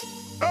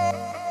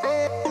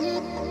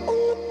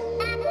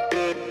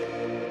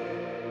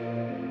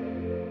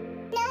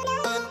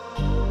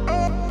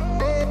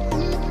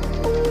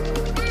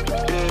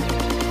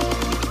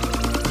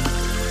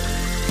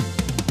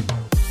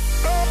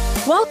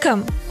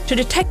Welcome to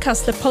the Tech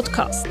Hustler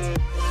podcast.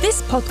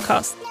 This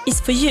podcast is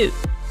for you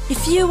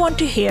if you want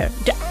to hear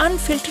the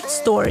unfiltered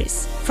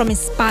stories from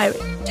inspiring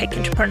tech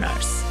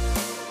entrepreneurs.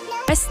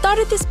 I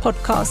started this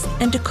podcast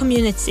and the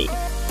community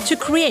to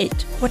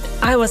create what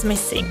I was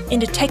missing in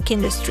the tech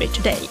industry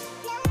today.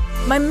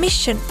 My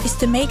mission is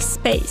to make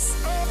space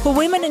for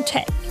women in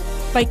tech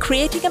by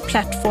creating a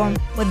platform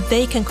where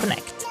they can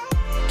connect,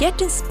 get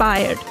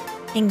inspired,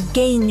 and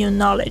gain new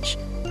knowledge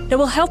that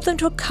will help them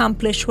to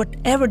accomplish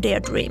whatever they are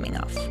dreaming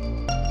of.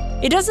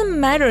 It doesn't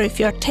matter if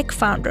you're a tech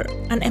founder,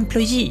 an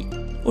employee,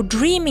 or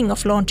dreaming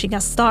of launching a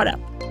startup.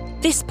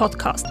 This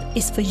podcast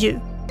is for you.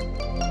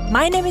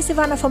 My name is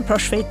Ivana von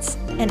Proschwitz,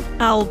 and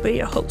I'll be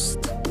your host.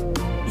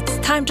 It's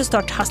time to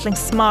start hustling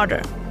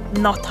smarter,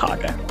 not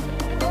harder.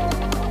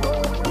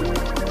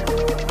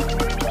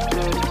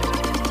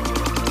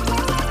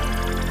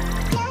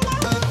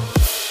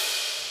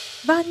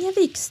 Vanja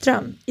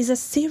Wikström is a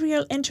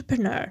serial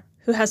entrepreneur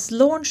who has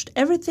launched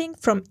everything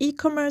from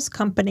e-commerce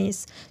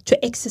companies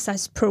to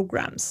exercise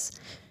programs.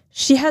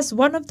 She has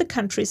one of the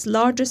country's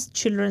largest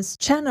children's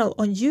channel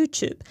on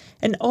YouTube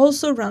and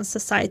also runs a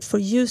site for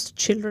used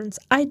children's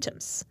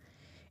items.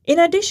 In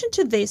addition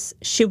to this,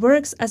 she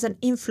works as an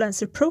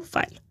influencer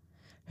profile.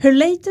 Her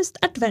latest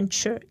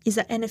adventure is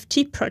an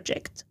NFT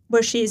project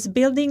where she is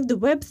building the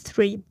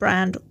Web3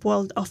 brand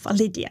world of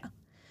Alidia,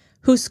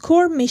 whose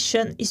core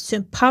mission is to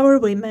empower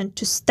women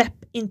to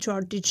step into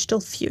our digital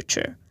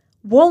future.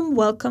 Warm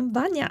welcome,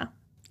 Vanja.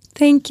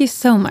 Thank you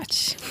so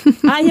much.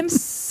 I am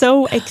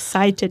so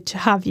excited to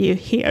have you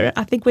here.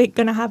 I think we're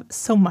going to have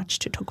so much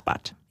to talk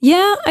about.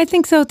 Yeah, I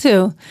think so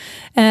too.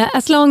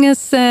 As long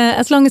as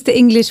the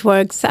English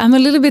works. I'm a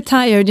little bit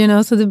tired,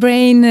 so the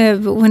brain,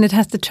 when it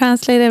has to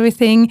translate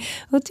everything,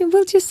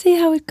 we'll just see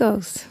how it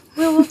goes.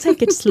 We'll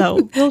take it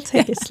slow.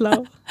 It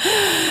slow.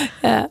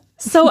 Yeah.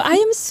 So I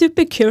am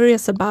super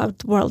curious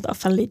about World of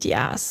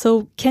Alidia.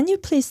 So can you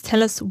please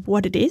tell us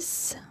what it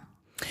is?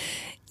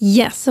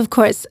 Yes, of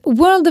course.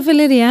 World of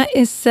Alidia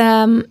is,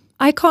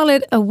 I call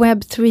it a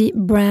Web3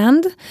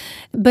 brand,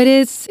 but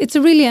it's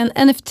really an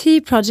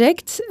NFT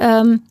project,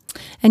 and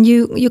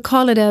you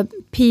call it a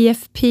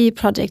PFP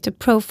project, a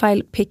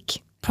profile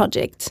pic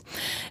project,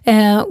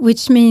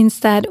 which means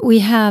that we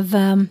have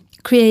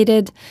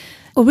created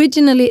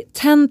originally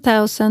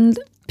 10,000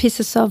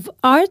 pieces of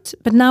art,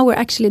 but now we're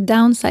actually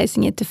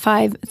downsizing it to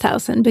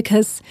 5,000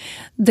 because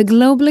the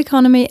global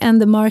economy and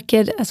the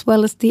market, as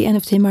well as the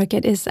NFT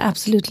market, is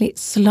absolutely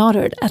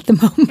slaughtered at the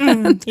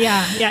moment.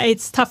 Yeah,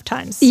 it's tough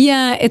times.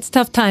 Yeah, it's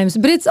tough times,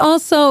 but it's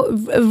also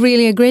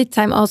really a great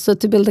time also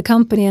to build a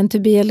company and to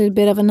be a little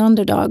bit of an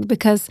underdog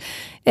because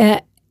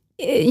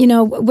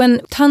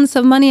when tons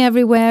of money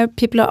everywhere,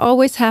 people are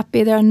always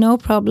happy, there are no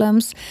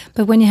problems,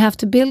 but when you have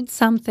to build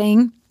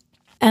something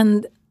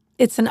and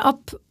it's an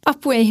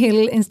upway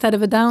hill instead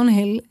of a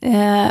downhill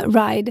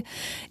ride,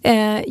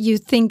 you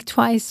think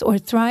twice or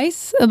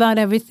thrice about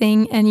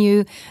everything, and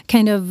you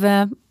kind of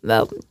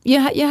you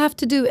have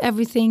to do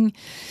everything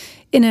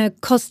in a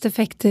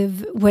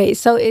cost-effective way.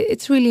 So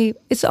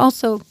it's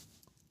also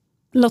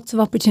lots of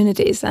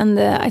opportunities, and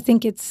I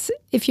think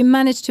if you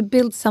manage to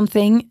build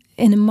something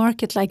in a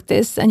market like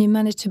this, and you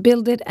manage to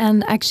build it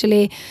and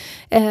actually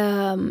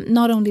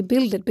not only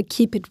build it but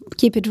keep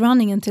it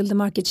running until the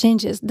market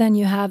changes, then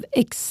you have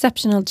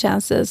exceptional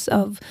chances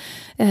of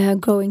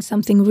growing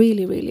something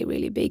really, really,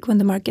 really big when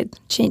the market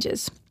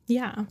changes.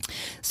 Yeah.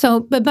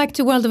 So, but back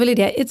to World of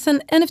Alidia, it's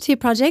an NFT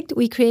project.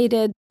 We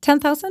created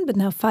 10,000, but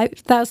now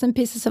 5,000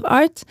 pieces of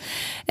art,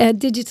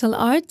 digital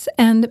art,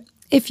 and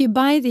if you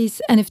buy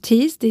these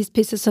NFTs, these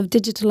pieces of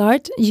digital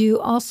art, you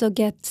also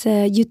get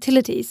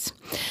utilities,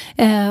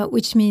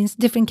 which means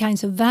different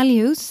kinds of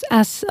values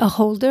as a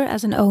holder,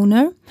 as an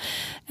owner.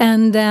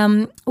 And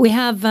we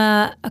have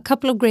a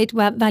couple of great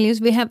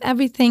values. We have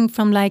everything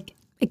from like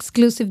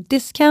exclusive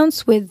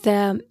discounts with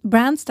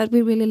brands that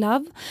we really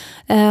love.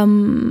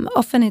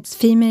 Often it's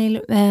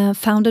female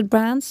founded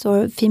brands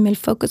or female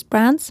focused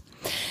brands.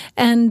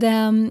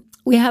 And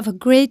we have a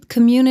great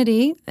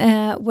community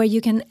where you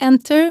can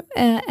enter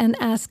and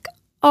ask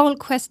all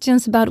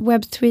questions about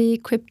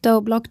Web3, crypto,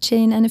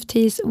 blockchain,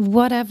 NFTs,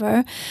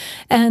 whatever.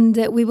 And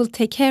we will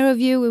take care of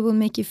you. We will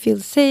make you feel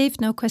safe.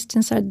 No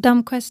questions are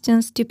dumb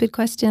questions, stupid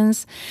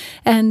questions.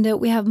 And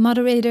we have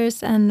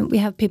moderators and we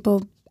have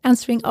people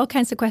answering all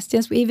kinds of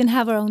questions. We even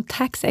have our own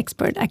tax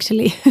expert,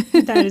 actually.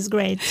 That is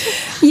great.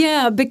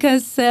 Yeah,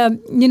 because,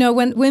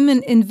 when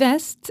women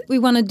invest, we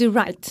want to do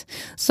right.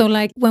 So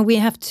like when we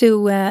have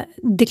to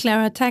declare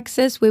our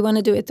taxes, we want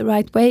to do it the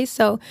right way.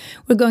 So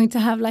we're going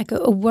to have like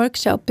a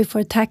workshop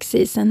before tax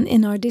season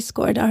in our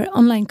Discord, our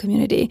online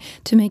community,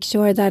 to make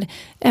sure that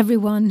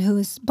everyone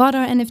who's bought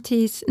our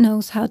NFTs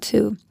knows how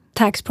to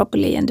tax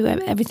properly and do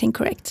everything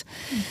correct.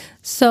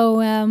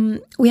 So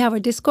we have our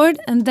Discord,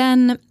 and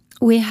then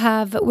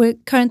we're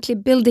currently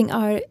building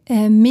our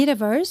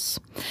metaverse,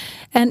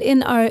 and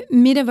in our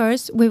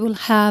metaverse we will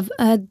have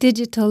a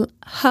digital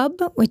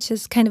hub, which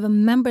is kind of a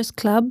members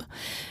club,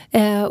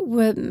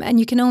 and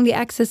you can only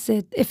access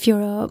it if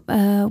you're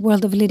a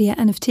World of Alidia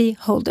NFT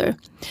holder.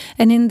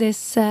 And in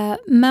this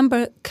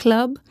member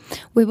club,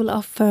 we will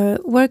offer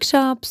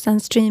workshops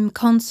and stream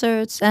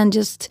concerts and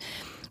just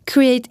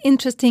create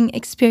interesting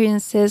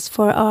experiences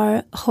for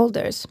our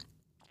holders.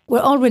 We're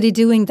already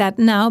doing that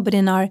now, but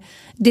in our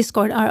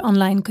Discord, our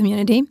online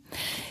community.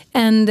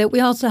 And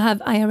we also have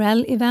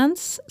IRL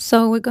events.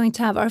 So we're going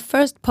to have our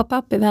first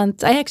pop-up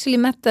event. I actually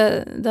met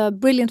the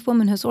brilliant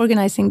woman who's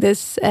organizing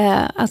this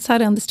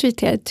outside on the street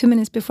here 2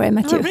 minutes before I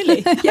met you. Oh,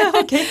 really? Yeah.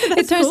 Okay,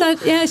 it turns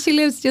out, yeah, she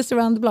lives just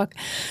around the block.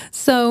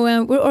 So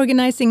we're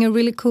organizing a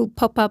really cool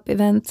pop-up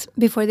event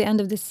before the end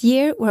of this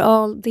year, where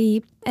all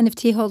the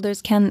NFT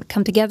holders can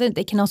come together.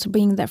 They can also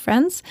bring their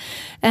friends,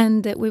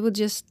 and we will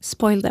just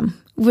spoil them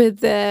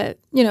with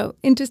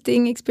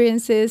interesting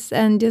experiences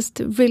and just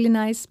a really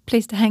nice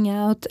place to hang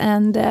out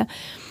and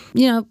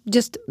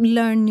just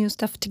learn new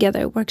stuff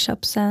together,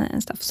 workshops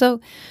and stuff. So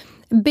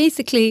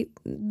basically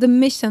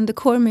the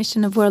core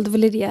mission of World of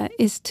Alidia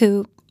is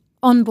to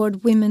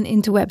onboard women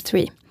into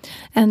Web3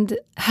 and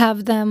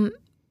have them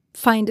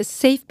find a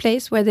safe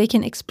place where they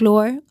can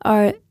explore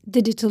our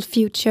digital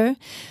future,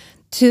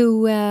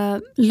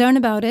 to learn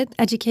about it,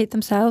 educate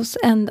themselves,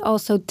 and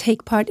also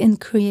take part in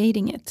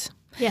creating it.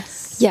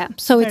 Yes. Yeah.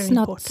 So Very it's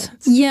not. important.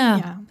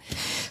 Yeah.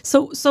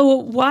 So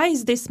why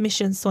is this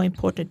mission so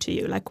important to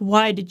you? Like,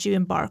 why did you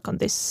embark on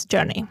this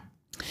journey?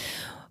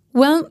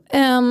 Well,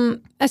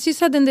 as you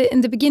said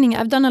in the beginning,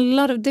 I've done a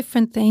lot of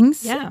different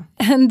things. Yeah.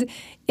 And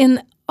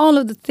in all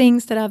of the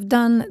things that I've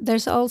done,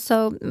 there's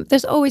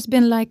always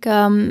been like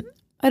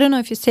I don't know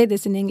if you say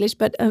this in English,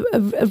 but a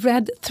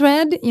red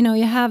thread.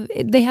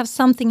 They have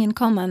something in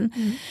common,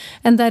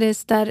 and that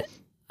is that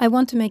I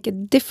want to make a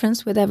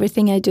difference with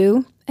everything I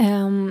do.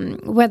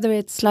 Whether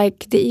it's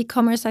like the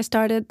e-commerce I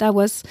started, that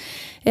was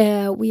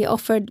we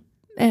offered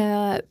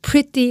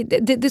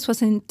this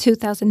was in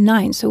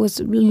 2009, so it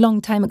was a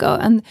long time ago,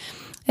 and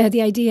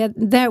the idea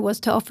there was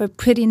to offer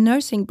pretty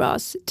nursing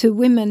bras to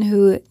women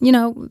who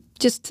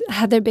just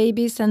had their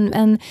babies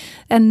and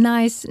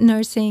nice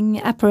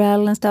nursing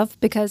apparel and stuff,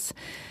 because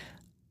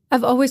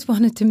I've always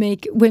wanted to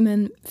make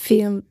women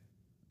feel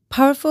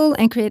powerful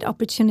and create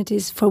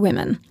opportunities for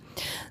women.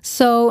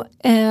 So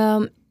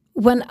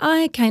when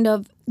I kind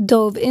of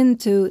dove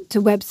into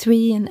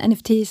Web3 and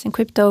NFTs and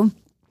crypto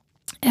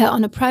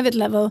on a private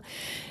level,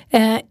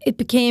 it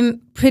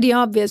became pretty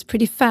obvious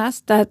pretty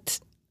fast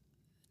that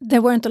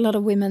there weren't a lot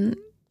of women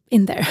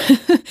in there.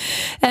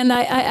 And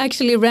I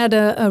actually read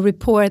a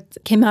report,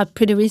 came out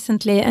pretty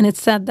recently, and it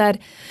said that,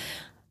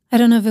 I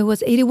don't know if it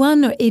was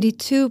 81 or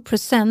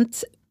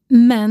 82%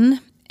 men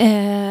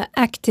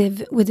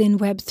active within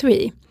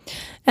Web3.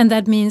 And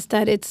that means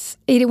that it's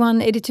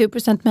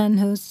 82% men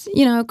who's,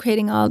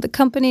 creating all the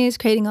companies,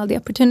 creating all the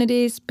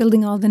opportunities,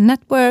 building all the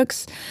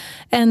networks,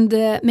 and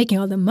making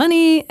all the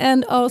money,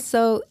 and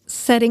also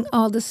setting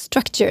all the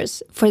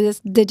structures for this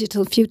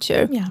digital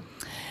future. Yeah.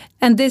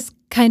 And this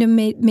kind of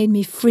made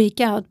me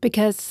freak out,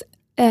 because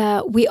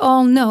we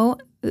all know,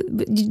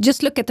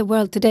 just look at the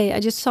world today. I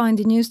just saw in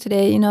the news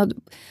today,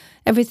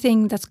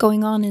 everything that's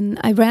going on in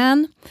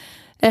Iran.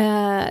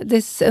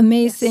 This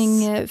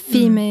amazing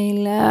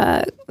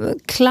female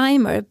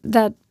climber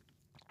that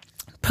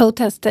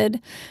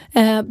protested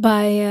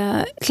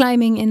by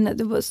climbing in,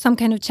 there was some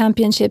kind of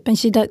championship, and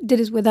she did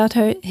it without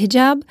her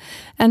hijab,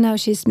 and now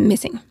she's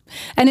missing.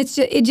 And it's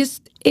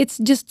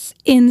just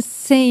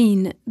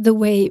insane the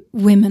way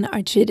women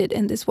are treated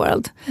in this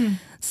world.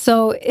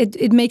 So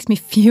it makes me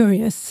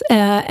furious,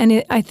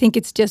 and I think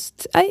it's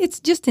just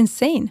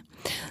insane.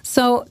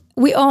 So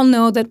we all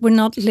know that we're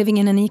not living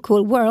in an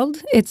equal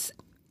world. It's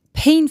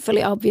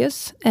painfully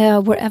obvious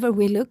wherever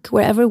we look,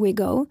 wherever we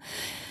go,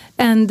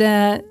 and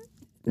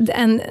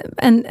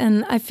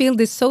I feel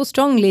this so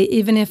strongly,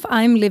 even if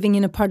I'm living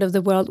in a part of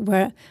the world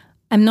where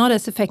I'm not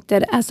as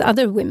affected as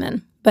other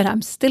women, but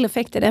I'm still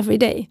affected every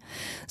day.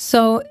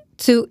 So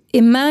to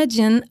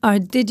imagine our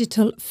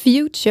digital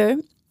future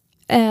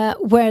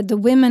where the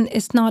women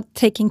is not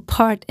taking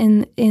part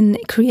in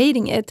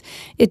creating it,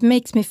 it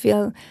makes me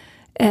feel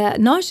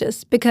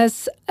nauseous,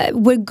 because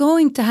we're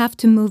going to have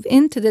to move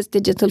into this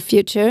digital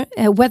future,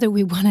 whether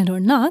we want it or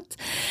not.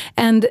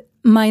 And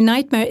my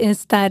nightmare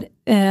is that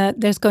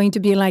there's going to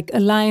be like a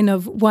line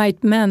of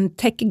white men,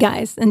 tech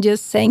guys, and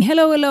just saying,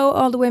 hello,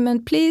 all the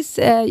women, please,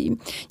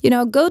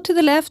 go to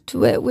the left.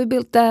 We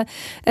built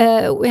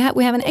we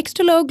have an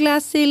extra low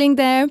glass ceiling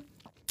there.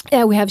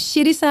 We have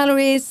shitty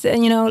salaries,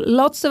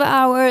 lots of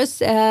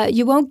hours.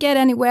 You won't get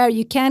anywhere.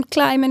 You can't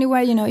climb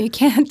anywhere. You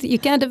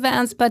can't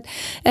advance. But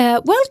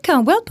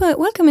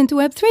welcome into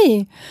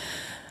Web3.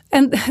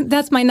 And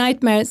that's my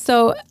nightmare.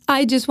 So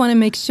I just want to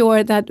make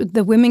sure that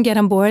the women get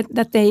on board,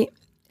 that they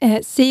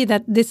see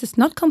that this is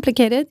not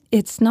complicated.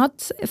 It's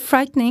not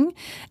frightening.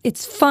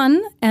 It's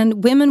fun.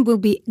 And women will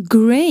be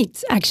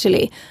great,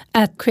 actually,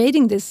 at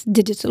creating this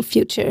digital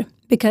future.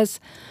 Because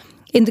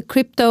in the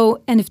crypto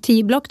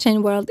NFT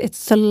blockchain world,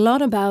 it's a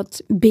lot about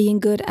being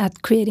good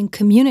at creating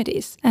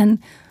communities. And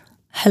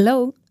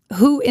hello,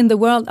 who in the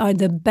world are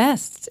the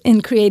best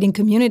in creating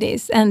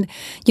communities and,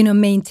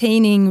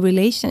 maintaining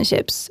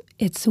relationships?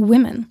 It's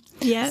women.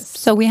 Yes.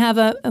 So we have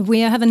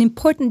an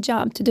important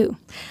job to do.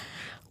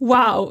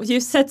 Wow,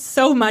 you said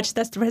so much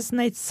that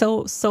resonates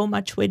so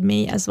much with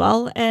me as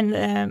well. And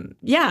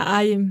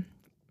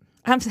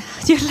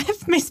you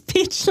left me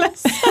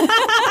speechless.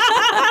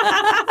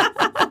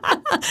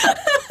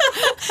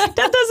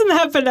 That doesn't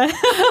happen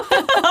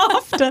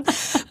often.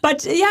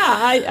 But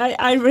yeah,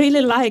 I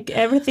really like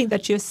everything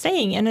that you're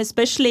saying, and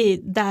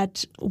especially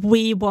that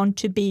we want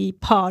to be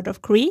part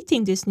of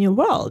creating this new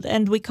world,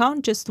 and we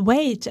can't just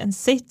wait and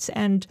sit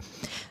and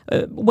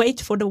wait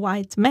for the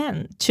white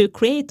men to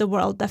create the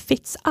world that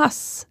fits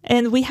us.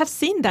 And we have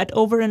seen that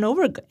over and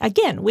over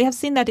again. We have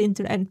seen that in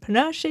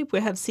entrepreneurship, we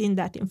have seen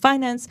that in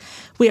finance,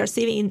 we are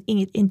seeing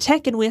it in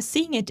tech, and we are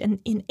seeing it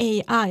in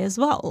AI as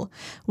well,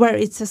 where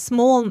it's a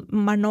small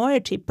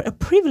minority, a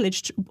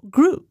privileged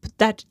group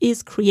that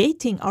is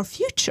creating our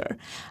future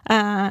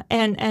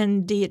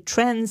and the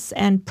trends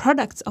and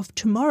products of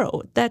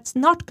tomorrow that's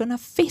not going to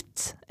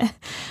fit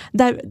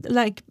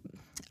like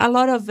a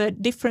lot of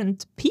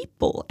different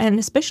people, and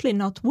especially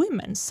not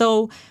women.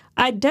 So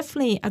I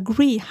definitely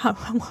agree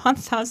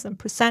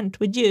 1000%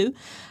 with you.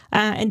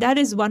 And that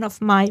is one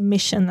of my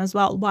mission as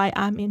well, why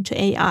I'm into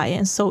AI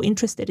and so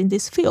interested in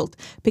this field,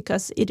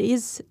 because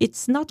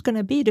it's not going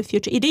to be the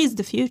future. It is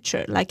the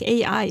future. Like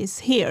AI is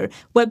here,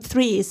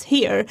 Web3 is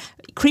here,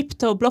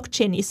 crypto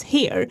blockchain is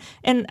here.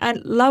 And I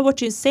love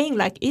what you're saying,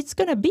 like it's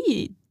going to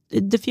be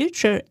the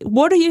future,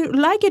 whether you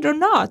like it or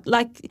not.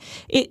 Like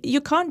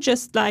you can't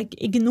just like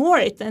ignore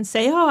it and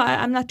say, "Oh,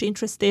 I'm not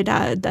interested.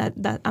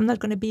 That I'm not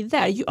going to be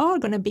there." You are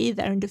going to be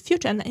there in the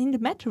future and in the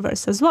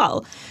metaverse as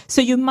well. So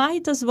you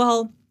might as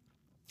well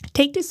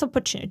take this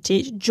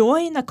opportunity,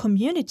 join a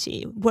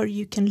community where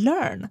you can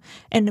learn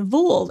and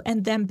evolve,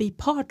 and then be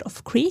part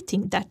of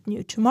creating that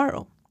new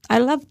tomorrow. I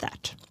love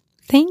that.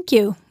 Thank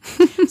you.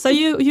 So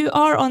you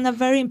are on a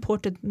very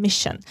important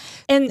mission,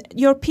 and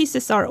your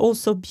pieces are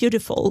also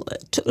beautiful.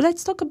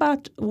 Let's talk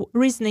about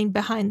reasoning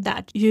behind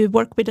that. You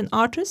work with an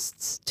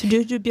artist to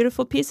do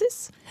beautiful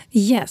pieces?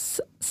 Yes.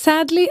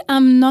 Sadly,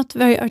 I'm not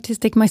very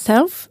artistic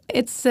myself.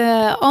 It's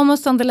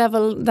almost on the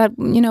level that,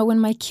 when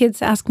my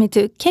kids ask me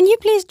to, can you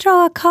please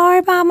draw a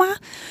car, Mama?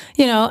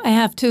 I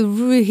have to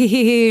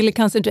really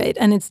concentrate,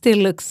 and it still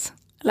looks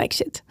like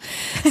shit.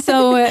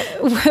 So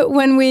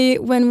when we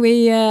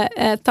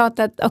thought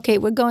that, okay,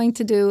 we're going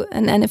to do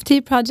an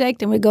NFT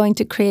project and we're going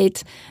to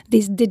create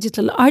these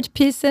digital art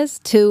pieces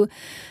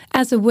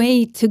as a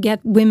way to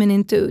get women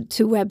into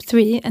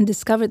Web3 and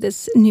discover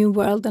this new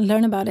world and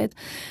learn about it,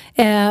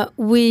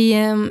 we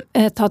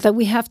thought that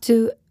we have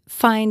to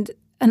find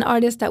an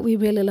artist that we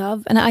really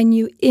love. And I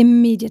knew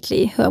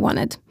immediately who I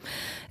wanted.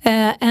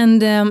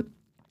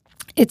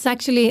 It's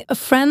actually a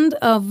friend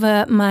of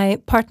my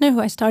partner who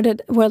I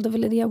started World of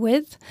Alidia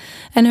with,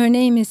 and her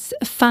name is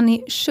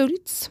Fanny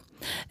Schultz.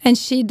 And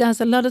she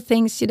does a lot of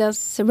things. She does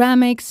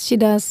ceramics, she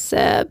does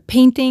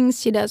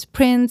paintings, she does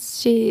prints,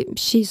 she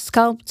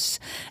sculpts,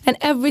 and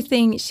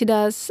everything she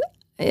does.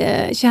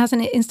 She has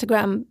an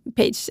Instagram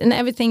page, and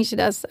everything she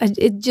does,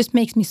 it just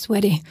makes me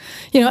sweaty.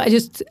 I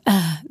just,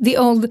 the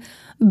old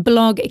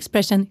blog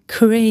expression,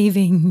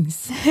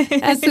 cravings.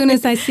 As soon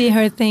as I see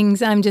her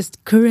things, I'm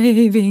just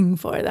craving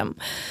for them.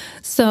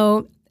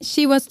 So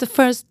she was the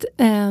first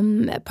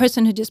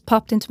person who just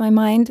popped into my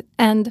mind,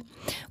 and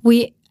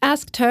we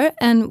asked her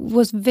and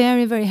was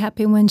very, very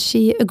happy when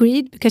she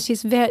agreed, because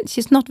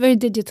she's not very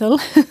digital.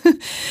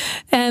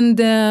 And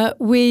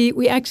we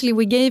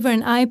gave her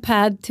an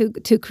iPad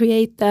to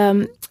create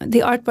the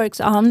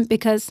artworks on,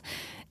 because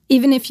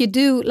even if you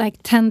do like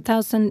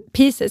 10,000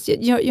 pieces,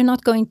 you're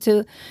not going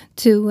to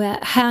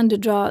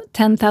hand draw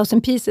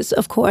 10,000 pieces,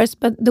 of course.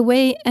 But the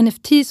way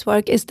NFTs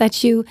work is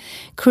that you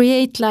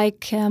create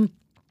like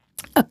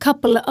a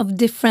couple of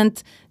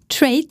different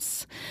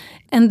traits,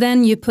 and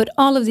then you put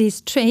all of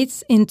these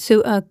traits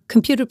into a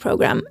computer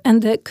program,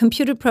 and the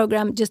computer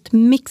program just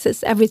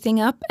mixes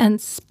everything up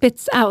and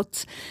spits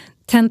out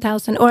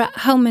 10,000, or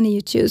how many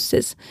you choose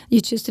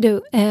to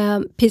do,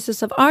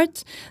 pieces of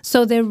art.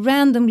 So they're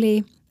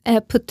randomly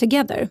put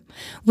together,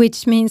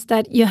 which means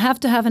that you have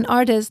to have an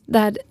artist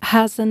that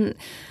has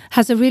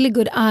a really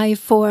good eye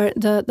for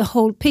the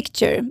whole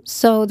picture,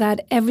 so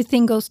that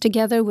everything goes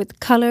together with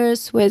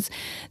colors, with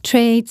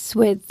traits,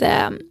 with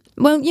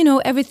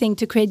everything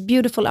to create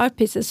beautiful art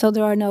pieces, so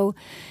there are no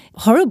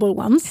horrible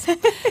ones.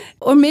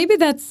 Or maybe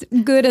that's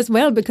good as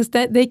well, because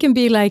they can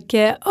be like,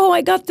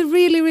 I got the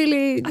really,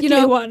 really,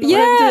 one, or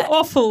the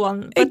awful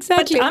one. But,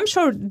 exactly. But I'm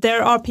sure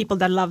there are people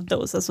that love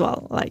those as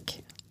well.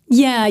 Like,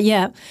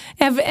 yeah.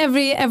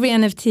 Every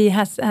NFT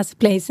has a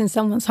place in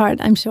someone's heart,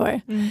 I'm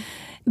sure. Mm.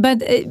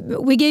 But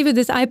we gave her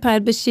this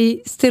iPad, but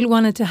she still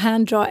wanted to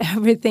hand draw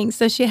everything.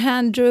 So she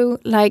hand drew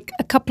like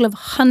a couple of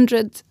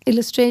 100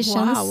 illustrations.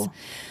 Wow.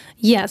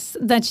 Yes,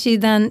 that she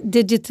then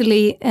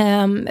digitally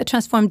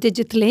transformed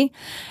digitally,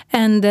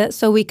 and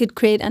so we could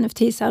create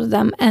NFTs out of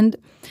them. And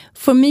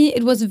for me,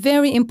 it was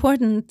very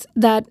important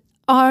that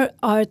our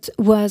art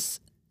was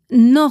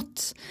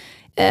not.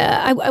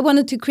 I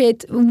wanted to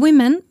create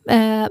women,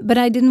 but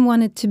I didn't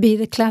want it to be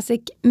the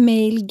classic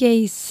male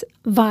gaze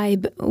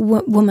vibe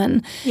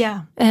woman.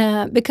 Yeah.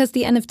 Because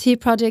the NFT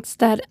projects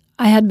that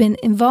I had been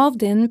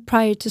involved in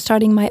prior to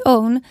starting my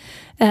own,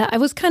 I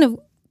was kind of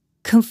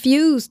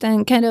confused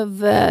and kind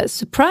of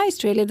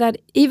surprised, really, that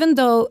even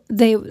though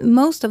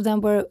most of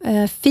them were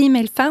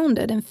female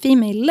founded and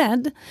female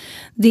led,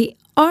 the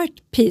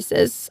art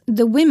pieces,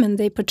 the women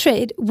they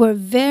portrayed, were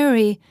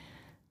very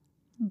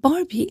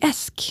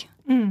Barbie-esque.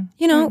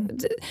 You know,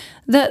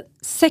 the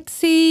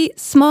sexy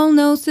small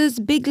noses,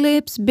 big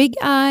lips, big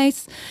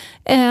eyes,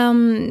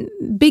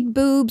 big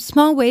boobs,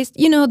 small waist,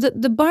 you know,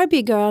 the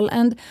Barbie girl.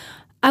 And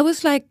I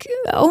was like,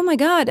 oh my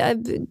God,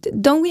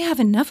 don't we have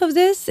enough of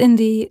this in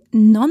the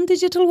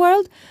non-digital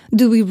world?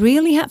 Do we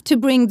really have to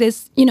bring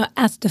this, you know,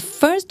 as the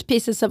first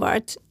pieces of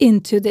art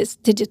into this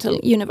digital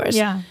universe?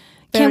 Yeah.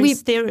 Very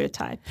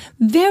stereotype.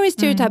 Very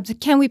stereotyped.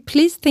 Can we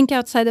please think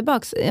outside the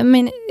box? I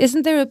mean,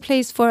 isn't there a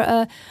place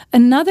for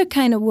another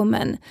kind of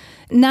woman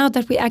now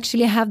that we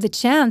actually have the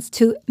chance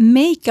to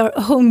make our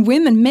own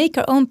women, make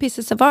our own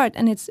pieces of art,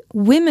 and it's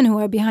women who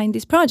are behind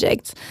these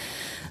projects?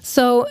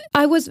 So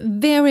I was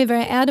very,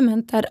 very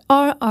adamant that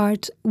our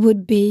art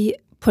would be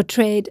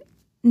portrayed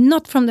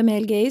not from the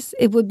male gaze.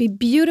 It would be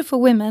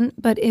beautiful women,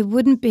 but it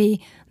wouldn't be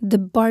the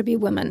Barbie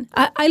woman.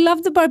 I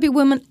love the Barbie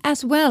woman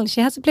as well. She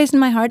has a place in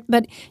my heart,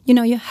 but you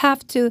know, you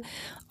have to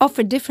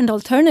offer different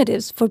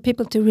alternatives for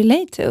people to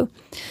relate to.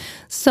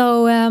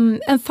 So,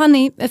 and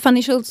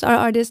Fanny Schultz, our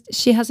artist,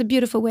 she has a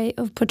beautiful way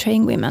of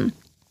portraying women.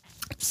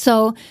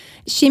 So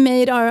she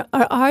made our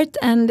art,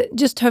 and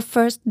just her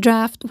first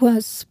draft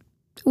was,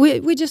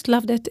 we just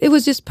loved it. It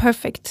was just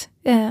perfect.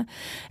 And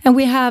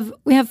we have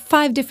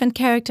 5 different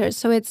characters.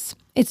 So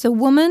it's a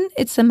woman,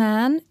 it's a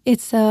man,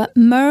 it's a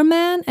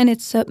merman, and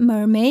it's a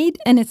mermaid,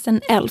 and it's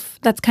an elf.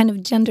 That's kind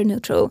of gender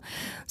neutral.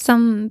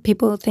 Some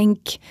people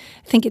think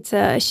it's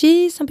a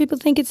she, some people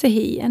think it's a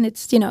he, and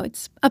it's, you know,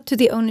 it's up to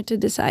the owner to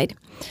decide.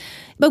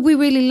 But we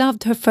really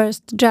loved her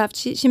first draft.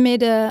 She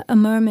made a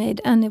mermaid,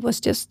 and it was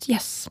just,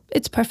 yes,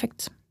 it's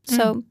perfect.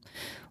 So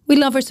we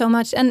love her so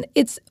much. And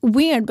it's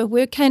weird, but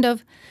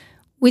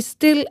we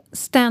still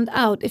stand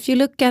out. If you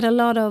look at a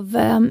lot of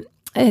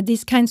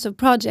these kinds of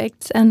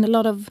projects, and a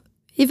lot of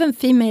even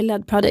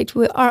female-led projects,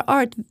 our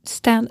art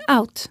stand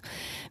out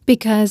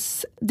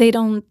because they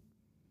don't.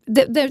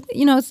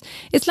 You know,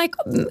 it's like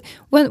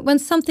when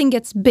something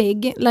gets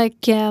big, like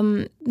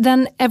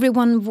then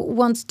everyone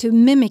wants to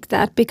mimic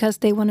that because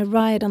they want to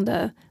ride on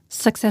the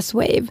success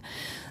wave.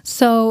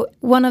 So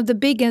one of the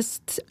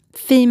biggest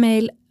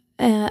female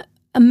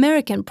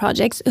American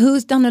projects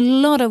who's done a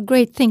lot of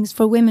great things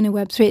for women in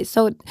Web3.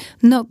 So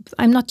no,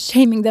 I'm not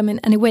shaming them in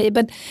any way,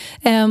 but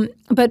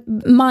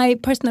my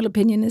personal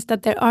opinion is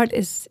that their art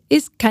is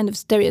kind of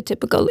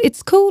stereotypical.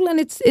 It's cool and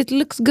it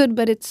looks good,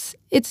 but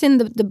it's in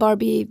the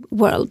Barbie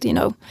world, you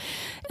know.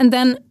 And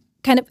then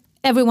kind of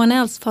everyone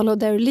else followed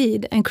their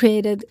lead and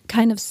created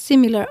kind of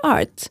similar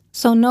art.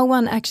 So no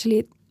one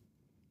actually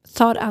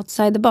thought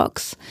outside the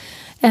box.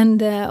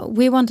 And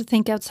we want to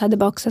think outside the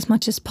box as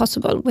much as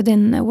possible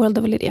within the world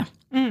of Alidia.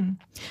 And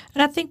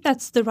I think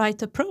that's the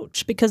right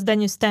approach, because then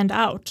you stand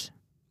out.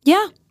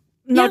 Yeah.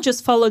 Not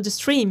just follow the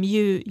stream,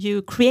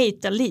 you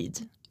create the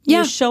lead. Yeah.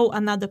 You show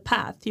another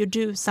path, you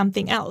do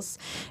something else.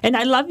 And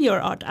I love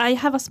your art. I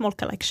have a small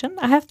collection.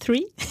 I have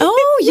 3.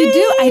 Oh, you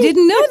do? I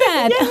didn't know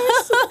that.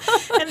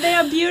 Yes. And they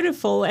are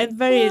beautiful and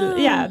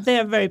they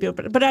are very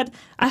beautiful. But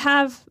I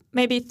have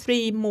maybe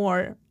 3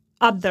 more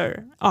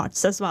other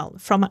arts as well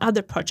from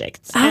other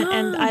projects.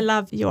 And I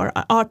love your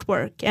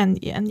artwork and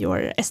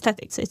your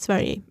aesthetics. It's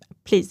very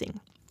pleasing.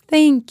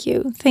 Thank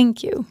you.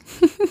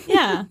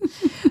 Yeah.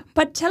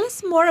 But tell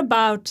us more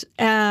about,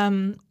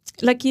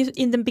 like you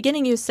in the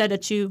beginning you said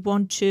that you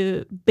want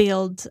to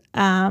build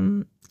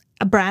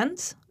a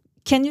brand.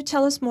 Can you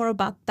tell us more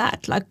about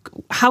that? Like,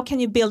 how can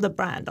you build a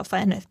brand of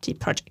an NFT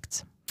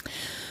project?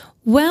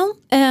 Well,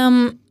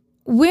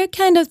 we're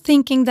kind of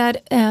thinking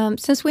that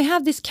since we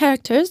have these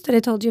characters that I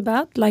told you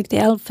about, like the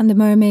elf and the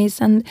mermaids,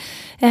 and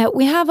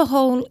we have a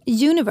whole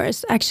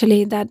universe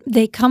actually that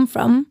they come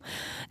from,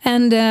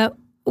 and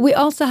we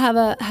also have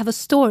a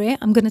story.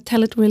 I'm going to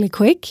tell it really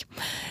quick.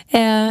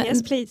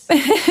 Yes, please.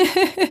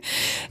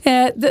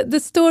 The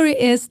story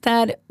is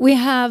that we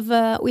have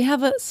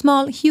a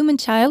small human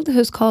child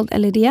who's called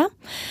Alidia,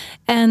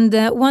 and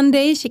one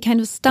day she kind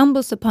of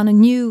stumbles upon a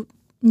new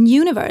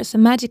universe, a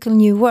magical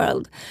new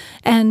world,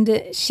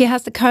 and she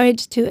has the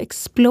courage to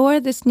explore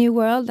this new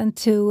world and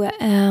to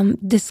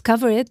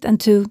discover it and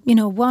to, you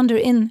know, wander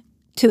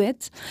into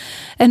it.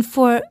 And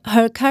for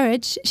her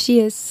courage,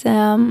 she is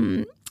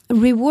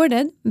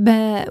rewarded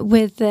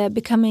with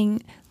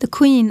becoming the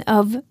queen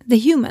of the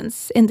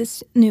humans in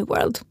this new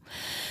world.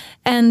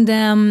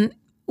 And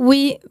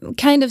we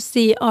kind of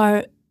see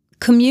our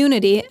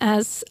community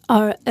as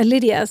our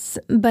Alidias,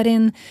 but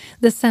in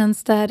the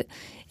sense that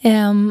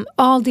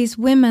all these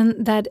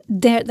women that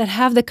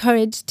have the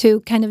courage to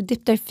kind of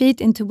dip their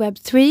feet into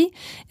Web3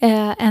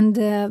 and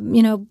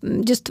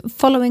just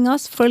following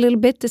us for a little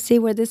bit to see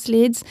where this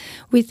leads,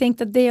 we think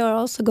that they are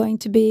also going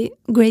to be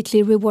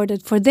greatly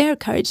rewarded for their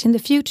courage in the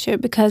future,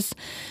 because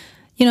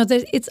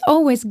it's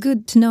always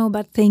good to know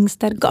about things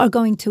that are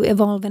going to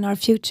evolve in our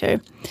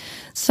future.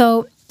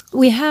 So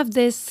we have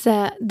this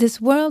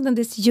world and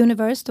this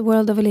universe, the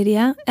world of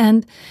Alidia,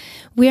 and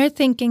we are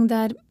thinking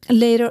that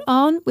later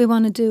on we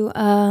want to do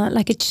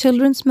like a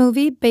children's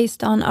movie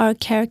based on our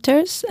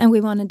characters, and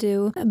we want to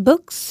do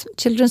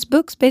children's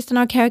books based on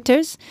our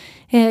characters.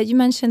 You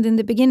mentioned in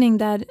the beginning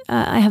that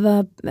I have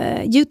a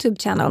YouTube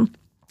channel.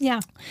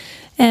 Yeah.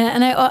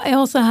 And I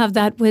also have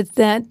that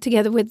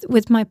together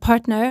with my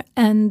partner,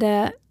 and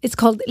it's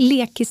called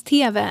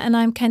Lekis-TV, and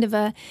I'm kind of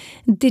a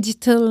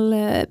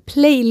digital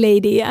play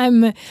lady.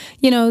 I'm,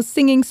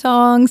 singing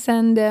songs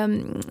and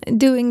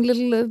doing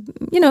little,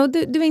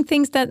 doing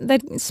things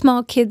that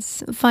small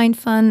kids find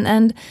fun,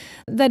 and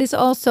that is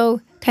also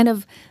kind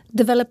of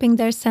developing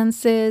their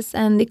senses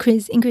and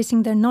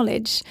increasing their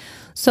knowledge.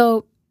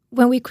 So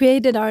when we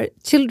created our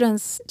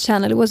children's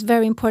channel, it was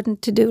very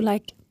important to do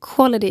like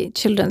quality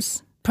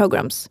children's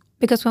programs,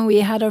 because when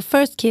we had our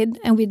first kid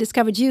and we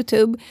discovered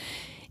YouTube,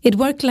 it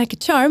worked like a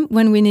charm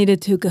when we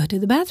needed to go to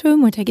the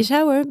bathroom or take a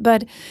shower,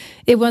 but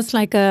it was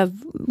like a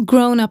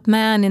grown-up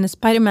man in a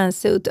Spider-Man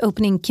suit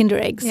opening Kinder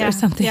eggs or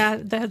something. Yeah,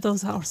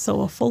 those are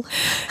so awful.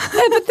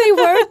 Yeah, but they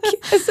work.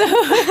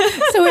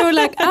 So we were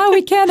like,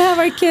 we can't have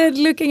our kid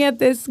looking at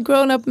this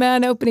grown-up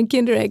man opening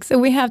Kinder eggs, so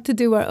we have to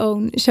do our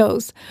own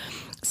shows.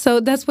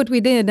 So that's what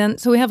we did, and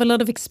so we have a lot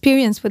of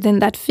experience within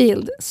that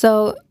field.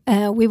 So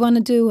we want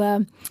to do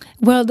a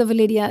World of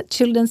Alidia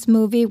children's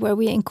movie where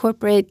we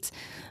incorporate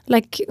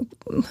like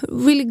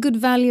really good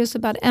values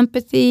about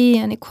empathy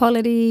and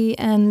equality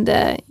and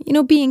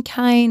being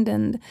kind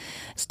and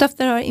stuff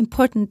that are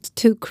important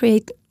to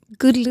create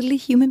good little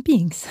human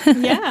beings.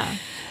 Yeah.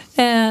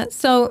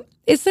 So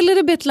it's a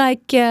little bit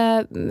like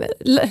the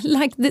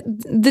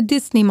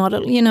Disney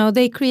model.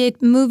 They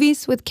create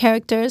movies with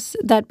characters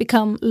that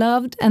become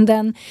loved, and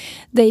then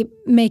they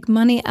make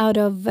money out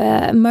of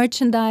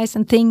merchandise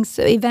and things,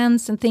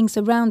 events and things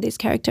around these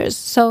characters.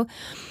 So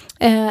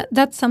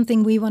that's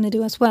something we want to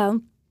do as well.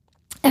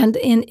 And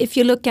if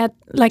you look at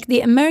like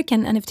the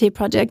American NFT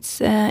projects,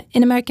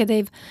 in America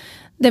they're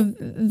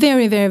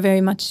very, very,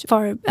 very much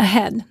far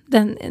ahead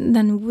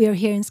than we're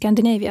here in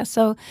Scandinavia.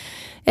 So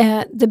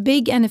the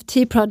big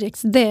NFT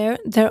projects they're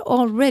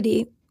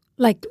already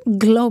like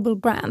global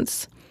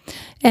brands.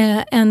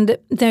 And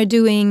they're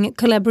doing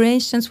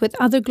collaborations with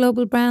other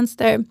global brands.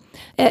 They're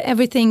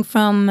everything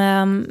from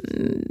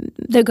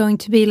they're going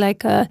to be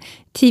like a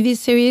TV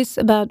series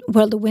about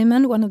World of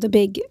Women, one of the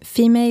big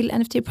female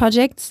NFT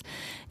projects.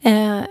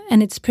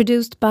 And it's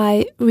produced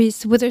by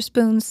Reese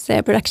Witherspoon's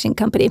production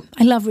company.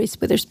 I love Reese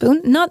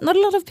Witherspoon. Not a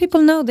lot of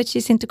people know that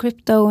she's into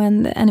crypto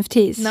and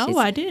NFTs. No,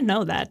 I didn't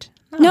know that.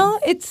 No,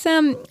 it's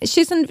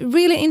she's a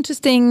really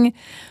interesting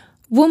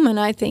woman,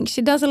 I think.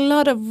 She does a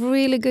lot of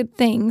really good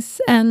things,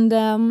 and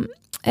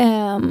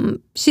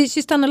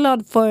she's done a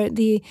lot for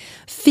the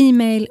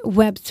female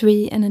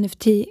Web3 and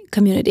NFT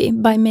community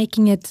by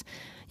making it,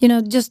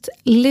 just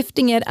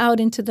lifting it out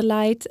into the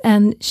light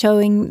and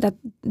showing that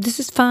this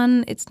is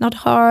fun, it's not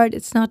hard,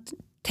 it's not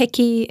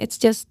techie, it's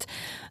just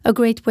a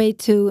great way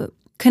to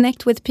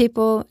connect with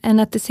people,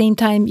 and at the same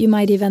time you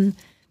might even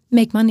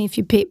make money if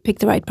you pick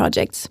the right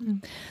projects.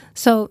 Mm.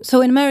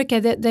 So in America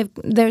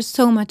they're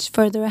so much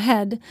further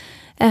ahead,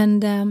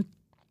 and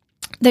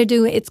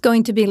it's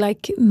going to be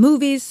like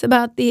movies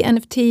about the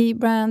NFT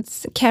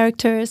brands,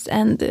 characters,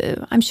 and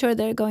I'm sure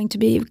there are going to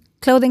be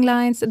clothing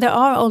lines. There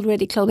are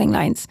already clothing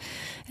lines.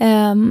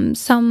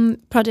 Some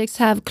projects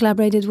have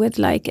collaborated with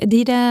like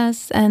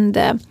Adidas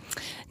and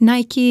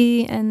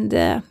Nike,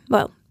 and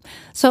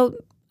so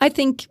I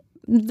think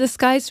the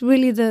sky's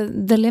really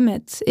the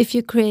limit if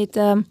you create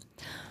a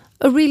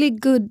really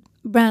good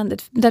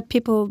brand that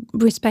people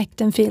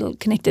respect and feel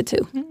connected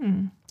to.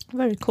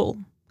 Very cool.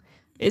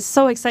 It's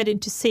so exciting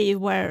to see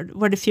where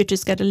the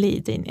future's going to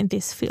lead in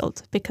this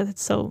field, because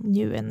it's so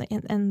new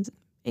and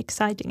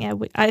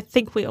exciting. I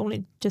think we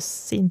only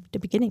just seen the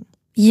beginning.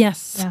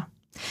 Yes, yeah,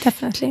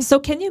 definitely. So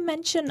can you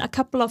mention a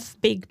couple of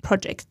big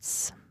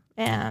projects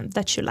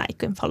that you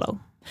like and follow?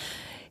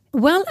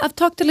 Well, I've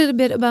talked a little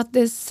bit about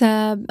this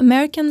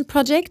American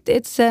project.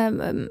 It's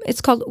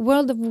called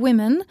World of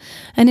Women,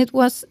 and it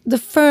was the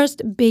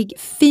first big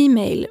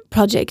female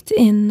project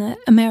in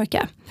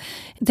America.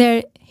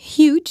 They're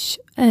huge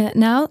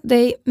now.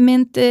 They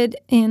minted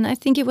in, I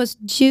think it was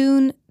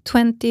June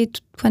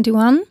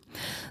 2021,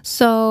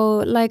 so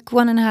like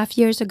 1.5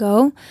 years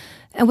ago.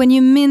 And when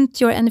you mint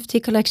your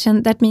NFT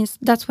collection, that means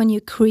that's when you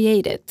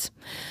create it.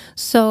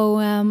 So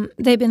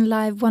they've been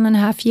live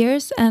 1.5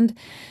 years, and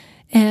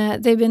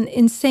they've been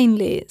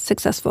insanely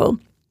successful.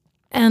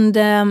 And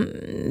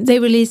they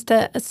released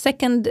a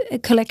second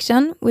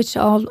collection, which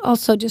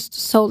also just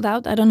sold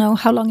out. I don't know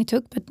how long it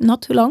took, but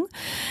not too long.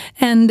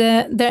 And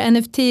their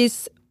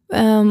NFTs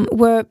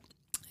were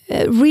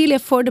really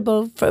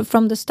affordable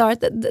from the start.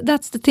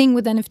 That's the thing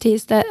with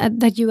NFTs,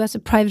 that you as a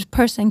private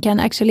person can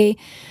actually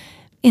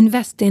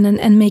invest in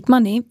and make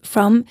money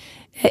from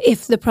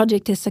if the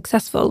project is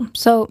successful.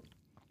 So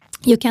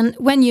you can,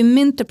 when you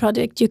mint the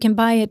project, you can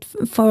buy it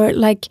for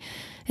like,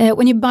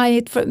 when you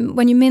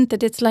mint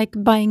it, it's like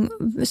buying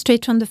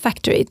straight from the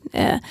factory,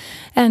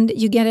 and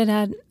you get it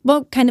at,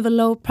 well, kind of a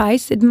low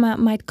price. It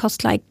might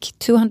cost like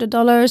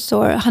 $200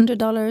 or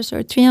 $100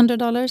 or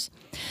 $300.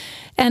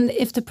 And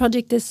if the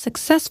project is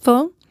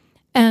successful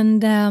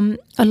and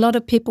a lot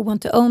of people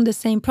want to own the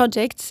same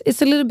projects,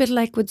 it's a little bit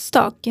like with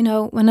stock. You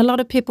know, when a lot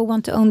of people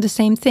want to own the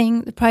same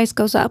thing, the price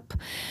goes up,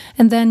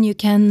 and then you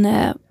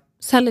can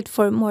sell it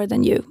for more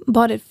than you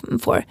bought it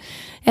for.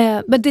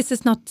 But this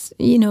is not,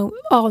 you know,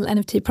 all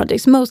NFT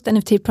projects. Most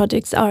NFT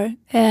projects are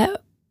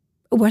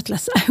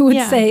worthless, I would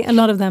say, a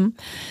lot of them.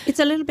 It's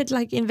a little bit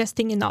like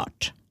investing in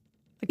art.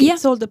 Like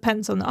it all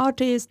depends on the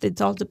artist. It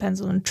all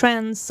depends on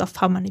trends of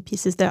how many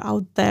pieces there are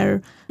out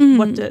there,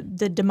 what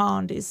the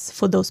demand is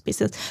for those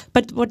pieces.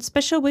 But what's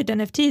special with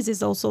NFTs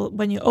is also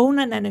when you own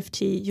an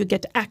NFT, you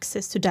get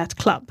access to that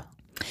club,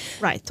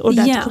 right? Or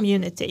that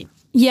community.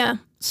 Yeah.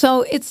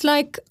 So it's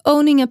like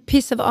owning a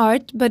piece of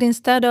art, but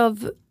instead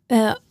of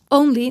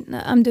only,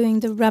 I'm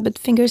doing the rabbit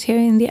fingers here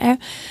in the air,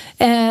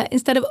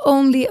 instead of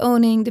only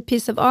owning the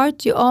piece of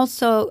art, you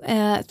also,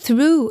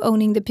 through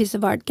owning the piece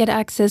of art, get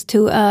access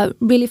to a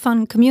really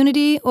fun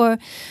community, or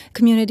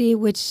community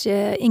which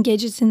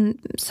engages in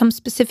some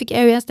specific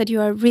areas that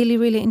you are really,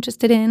 really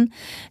interested in.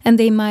 And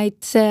they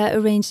might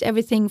arrange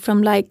everything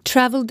from like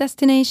travel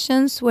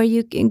destinations where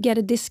you can get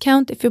a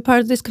discount if you're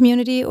part of this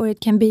community, or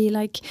it can be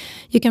like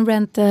you can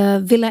rent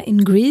a villa in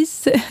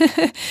Greece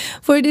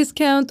for a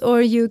discount,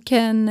 or you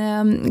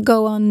can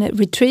go on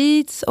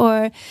retreats,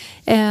 or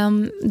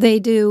they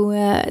do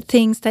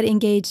things that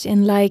engage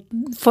in, like,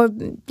 for,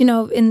 you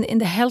know, in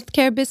the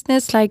healthcare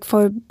business, like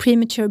for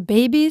premature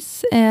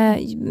babies.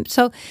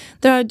 So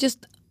there are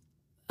just,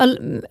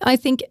 I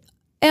think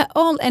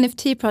all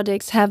NFT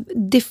projects have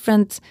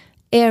different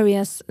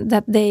areas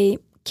that they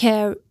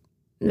care,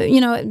 you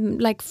know,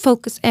 like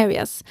focus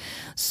areas.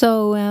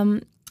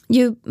 So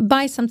you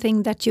buy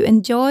something that you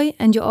enjoy,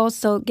 and you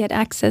also get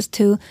access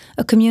to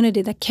a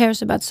community that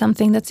cares about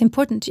something that's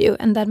important to you,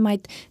 and that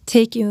might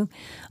take you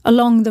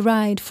along the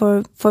ride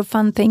for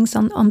fun things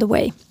on the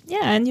way.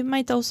 Yeah, and you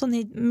might also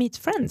meet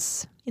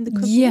friends in the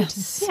community.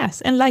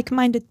 Yes, and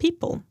like-minded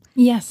people.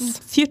 Yes.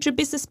 Future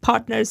business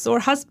partners, or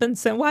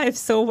husbands and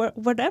wives, or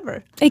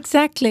whatever.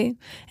 Exactly.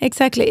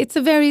 It's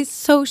a very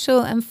social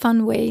and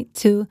fun way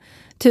to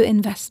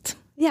invest.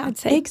 Yeah,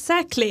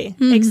 exactly.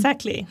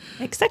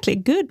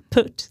 Good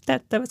put.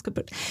 That was good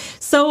put.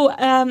 So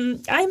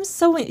I'm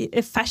so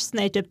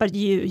fascinated by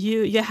you.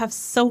 You have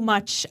so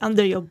much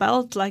under your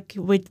belt, like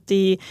with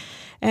the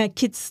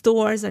kids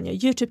stores and your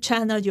YouTube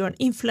channel. You're an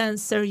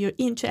influencer. You're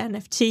into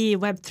NFT,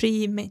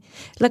 Web3.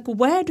 Like,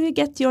 where do you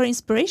get your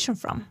inspiration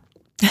from?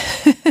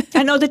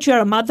 I know that you're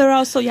a mother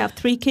also. You have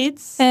 3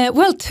 kids.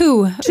 Well,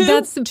 2.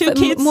 That's two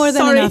kids. More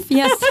than enough.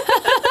 Yes.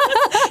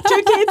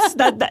 2 kids.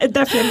 That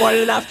definitely more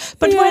than enough.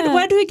 But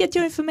where do you get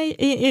your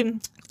information?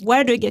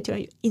 Where do you get your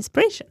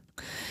inspiration?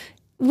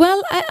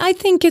 Well, I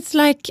think it's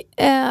like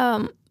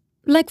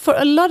for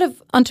a lot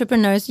of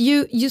entrepreneurs,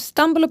 you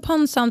stumble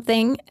upon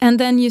something, and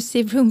then you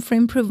see room for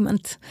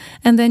improvement,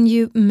 and then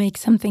you make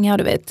something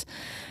out of it.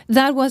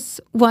 That was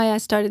why I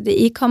started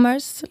the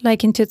e-commerce.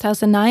 Like in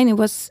 2009, it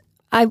was.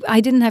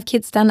 I didn't have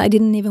kids then. I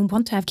didn't even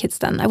want to have kids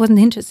then. I wasn't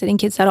interested in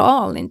kids at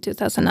all in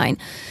 2009.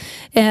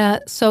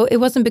 So it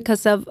wasn't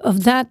because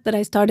of that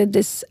I started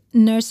this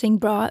nursing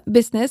bra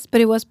business,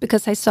 but it was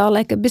because I saw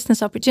like a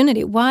business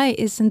opportunity. Why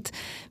isn't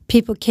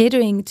people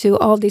catering to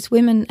all these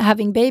women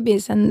having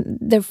babies, and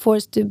they're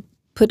forced to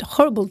put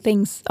horrible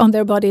things on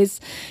their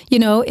bodies, you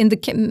know, in the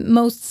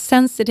most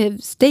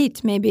sensitive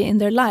state maybe in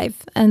their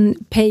life,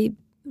 and pay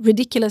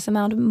ridiculous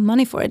amount of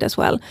money for it as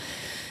well.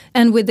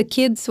 And with the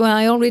kids, well,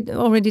 I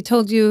already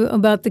told you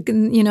about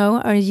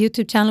our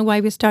YouTube channel, why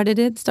we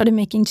started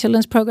making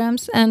children's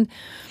programs. And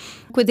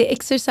with the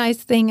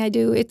exercise thing I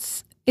do,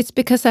 it's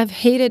because I've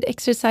hated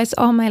exercise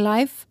all my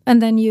life.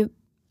 And then you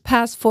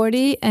pass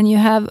 40 and you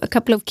have a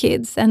couple of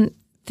kids, and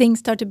things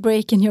start to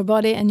break in your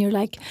body, and you're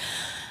like,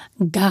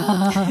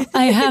 God,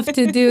 I have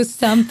to do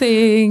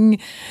something.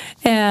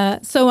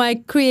 So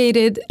I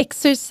created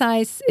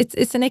exercise.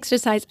 It's an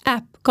exercise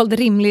app called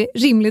Rimlig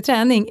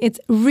Träning. It's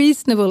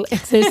reasonable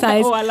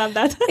exercise. Oh, I love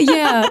that.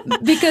 Yeah,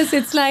 because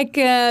it's like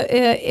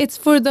it's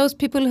for those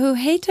people who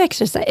hate to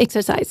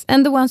exercise,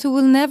 and the ones who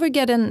will never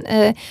get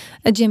a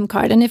gym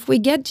card. And if we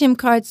get gym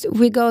cards,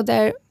 we go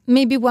there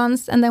maybe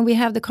once, and then we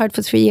have the card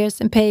for 3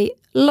 years and pay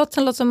lots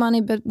and lots of money,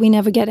 but we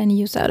never get any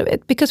use out of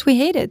it because we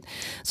hate it.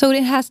 So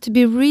it has to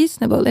be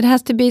reasonable. It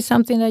has to be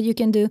something that you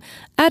can do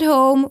at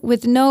home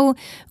with no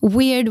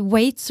weird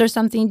weights or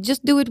something.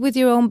 Just do it with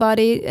your own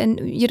body,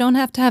 and you don't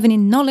have to have any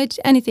knowledge,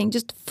 anything.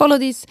 Just follow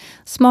these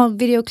small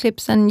video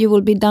clips and you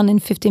will be done in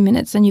 50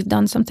 minutes and you've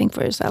done something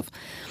for yourself.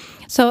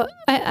 So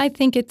I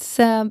think it's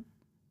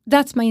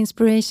that's my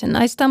inspiration.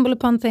 I stumble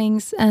upon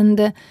things,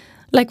 and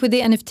like with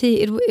the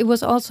NFT, it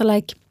was also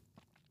like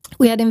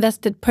we had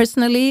invested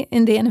personally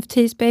in the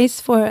NFT space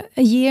for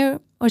a year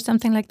or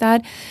something like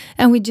that,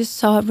 and we just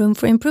saw room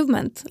for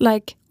improvement.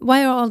 Like,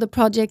 why are all the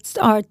projects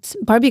art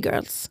Barbie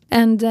girls?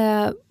 And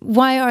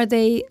why are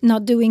they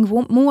not doing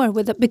more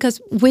with it?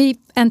 Because we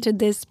entered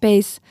this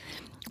space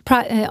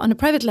on a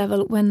private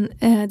level when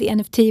the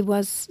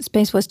NFT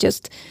space was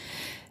just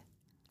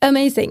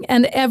amazing,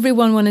 and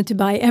everyone wanted to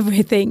buy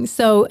everything.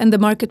 So, and the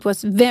market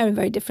was very,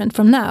 very different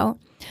from now.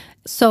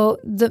 So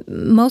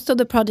most of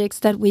the projects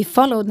that we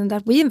followed and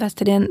that we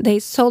invested in, they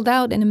sold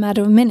out in a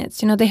matter of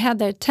minutes. You know, they had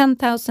their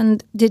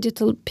 10,000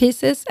 digital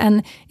pieces,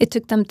 and it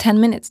took them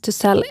 10 minutes to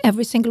sell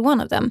every single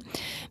one of them,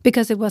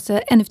 because it was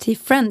a NFT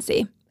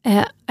frenzy.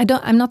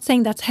 I'm not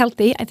saying that's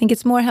healthy. I think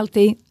it's more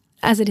healthy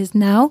as it is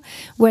now,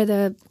 where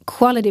the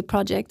quality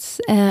projects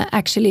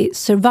actually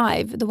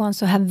survive, the ones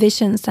who have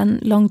visions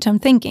and long-term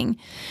thinking.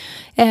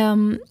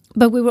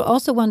 But we were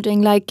also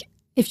wondering, like,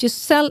 if you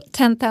sell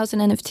 10,000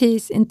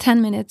 NFTs in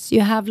 10 minutes, you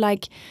have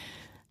like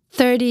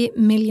 30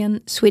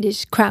 million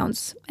Swedish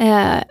crowns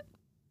to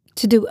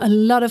do a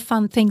lot of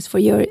fun things for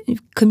your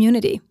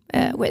community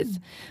with.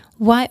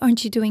 Why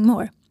aren't you doing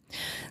more?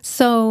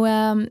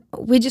 So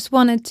we just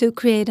wanted to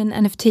create an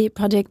NFT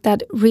project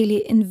that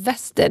really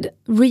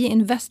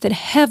reinvested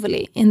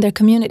heavily in their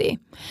community.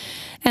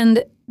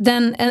 And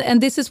then, and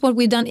this is what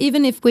we've done,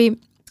 even if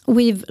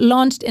we've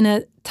launched in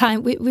a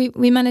time,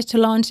 we managed to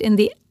launch in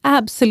the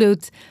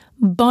absolute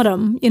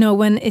bottom, you know,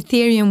 when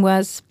Ethereum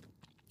was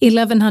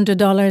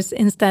 $1,100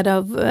 instead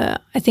of,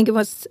 I think it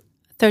was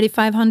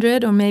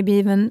 3,500, or maybe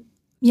even,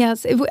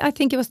 yes, I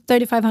think it was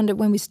 3,500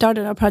 when we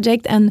started our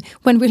project. And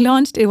when we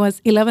launched, it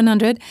was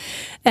 1,100.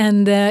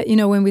 And, you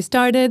know, when we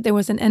started, there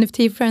was an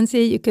NFT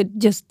frenzy. You could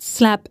just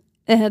slap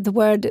the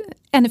word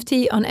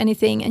NFT on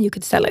anything and you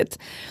could sell it.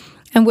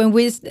 And when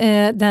we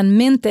then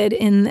minted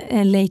in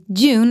late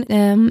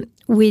June,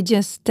 we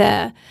just,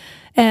 the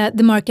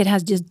market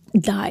has just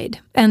died.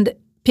 And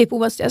people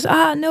was just,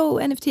 no,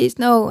 NFTs,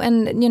 no.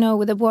 And, you know,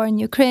 with the war in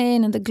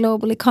Ukraine and the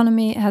global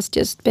economy has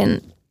just been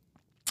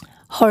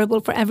horrible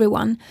for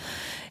everyone.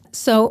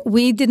 So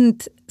we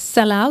didn't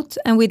sell out,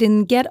 and we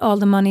didn't get all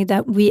the money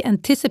that we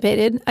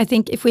anticipated.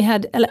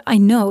 I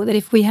know that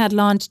if we had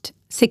launched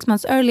 6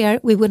 months earlier,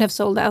 we would have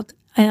sold out.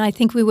 And I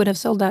think we would have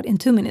sold out in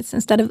 2 minutes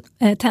instead of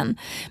 10,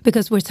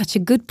 because we're such a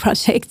good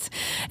project.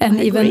 And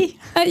I agree.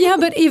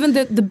 But even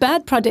the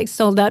bad projects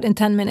sold out in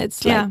 10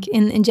 minutes, like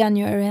in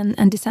January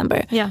and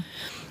December. Yeah.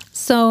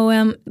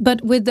 So,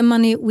 but with the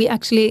money we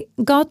actually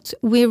got,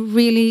 we're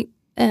really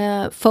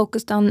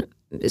focused on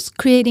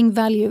creating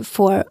value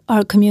for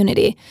our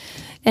community.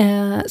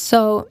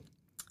 So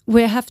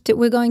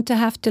we're going to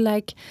have to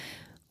like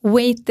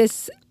wait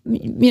this,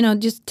 you know,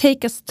 just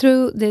take us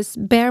through this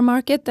bear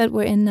market that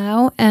we're in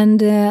now, and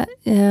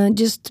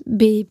just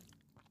be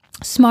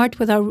smart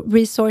with our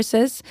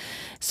resources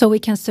so we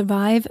can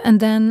survive. And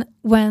then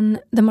when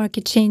the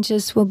market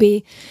changes, we'll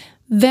be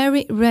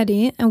very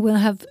ready, and we'll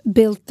have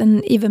built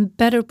an even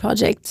better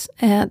project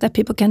that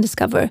people can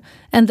discover.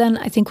 And then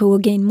I think we will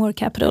gain more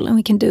capital, and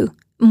we can do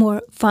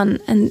more fun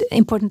and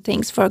important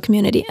things for our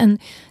community and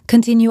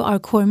continue our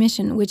core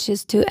mission, which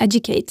is to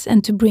educate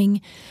and to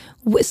bring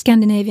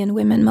Scandinavian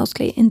women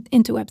mostly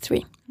into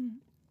Web3.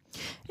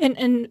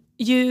 And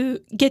you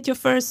get your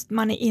first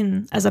money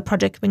in as a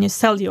project when you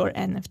sell your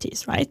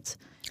NFTs, right?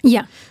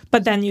 Yeah.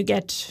 But then you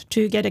get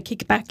a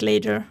kickback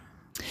later.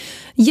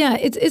 Yeah,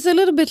 it's a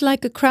little bit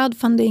like a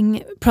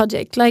crowdfunding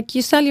project. Like,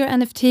 you sell your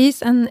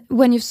NFTs, and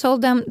when you've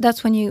sold them,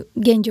 that's when you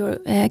gained your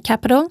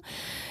capital.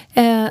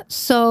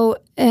 So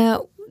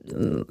the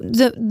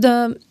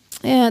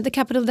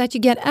capital that you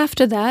get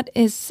after that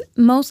is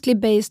mostly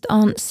based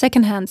on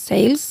secondhand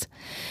sales.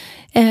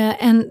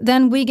 And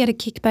then we get a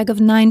kickback of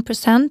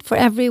 9% for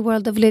every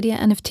World of Lydia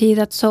NFT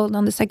that's sold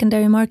on the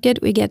secondary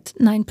market. We get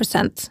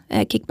 9%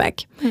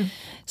 kickback.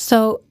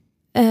 So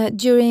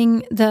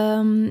during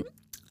the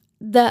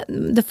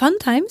fun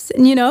times,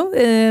 you know,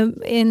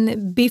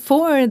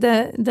 before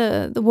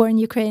the war in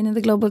Ukraine and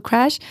the global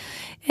crash,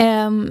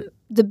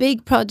 the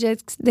big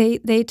projects,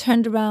 they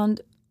turned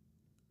around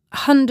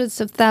hundreds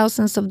of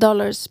thousands of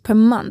dollars per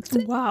month.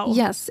 Wow.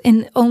 Yes,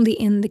 only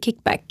in the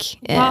kickback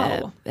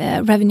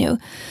revenue.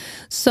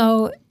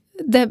 So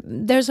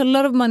there's a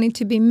lot of money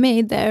to be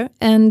made there,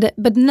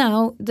 but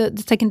now the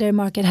secondary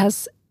market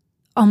has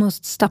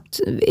almost stopped.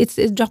 It's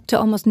dropped to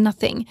almost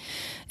nothing.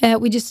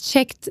 We just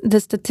checked the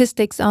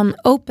statistics on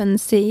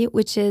OpenSea,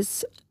 which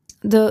is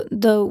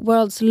the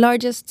world's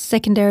largest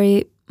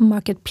secondary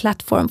market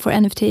platform for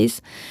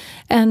NFTs,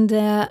 and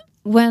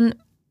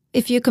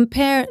if you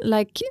compare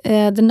like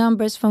the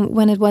numbers from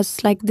when it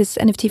was like this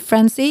NFT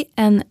frenzy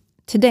and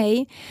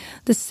today,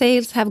 the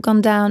sales have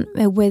gone down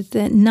with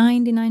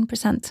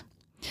 99%.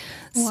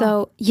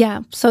 Wow.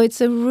 So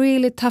it's a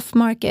really tough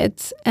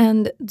market,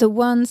 and the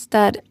ones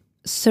that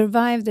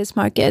survive this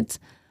market,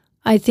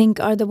 I think,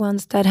 are the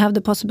ones that have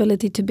the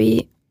possibility to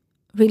be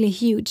really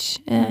huge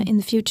in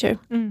the future.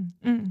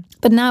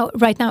 But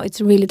right now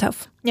it's really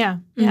tough. Yeah,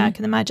 I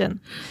can imagine.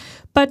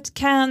 But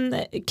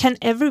can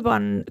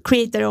everyone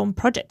create their own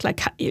project?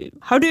 Like,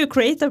 how do you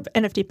create an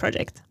NFT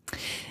project?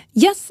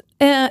 Yes,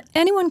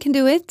 anyone can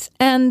do it,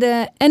 and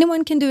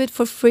anyone can do it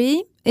for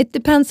free. It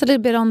depends a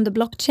little bit on the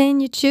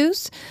blockchain you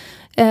choose.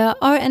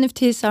 Our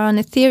NFTs are on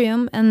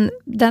Ethereum, and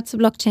that's a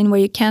blockchain where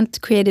you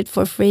can't create it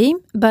for free,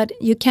 but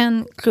you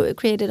can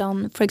create it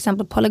on, for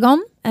example,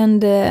 Polygon,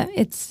 and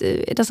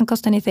it doesn't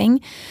cost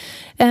anything.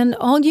 And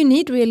all you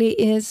need really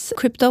is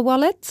crypto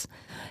wallet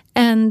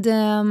and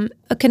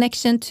a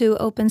connection to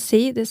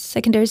OpenSea, this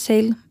secondary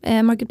sale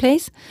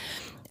marketplace,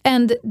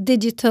 and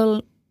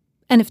digital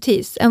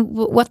NFTs. And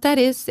what that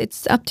is,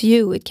 it's up to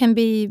you. It can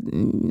be,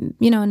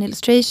 an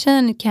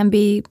illustration. It can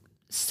be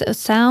a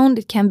sound.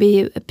 It can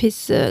be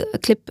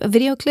a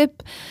video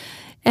clip.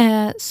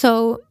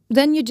 So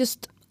then you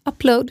just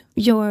upload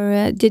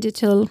your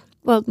digital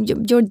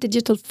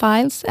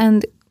files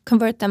and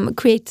convert them,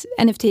 create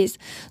NFTs.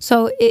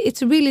 So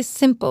it's really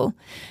simple.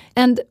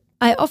 And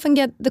I often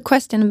get the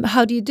question,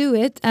 how do you do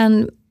it?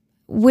 And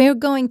we're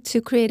going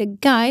to create a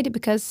guide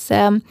because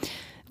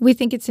we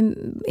think it's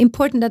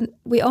important that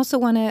we also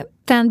want to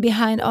stand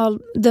behind all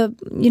the,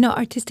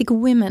 artistic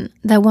women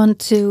that want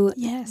to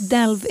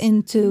delve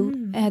into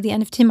the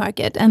NFT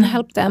market and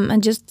help them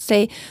and just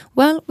say,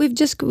 well, we've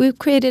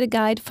created a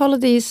guide, follow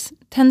these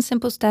 10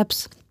 simple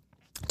steps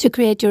to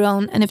create your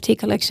own NFT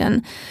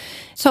collection.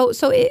 So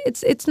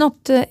it's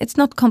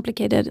not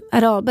complicated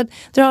at all, but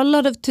there are a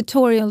lot of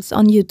tutorials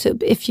on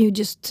YouTube if you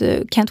just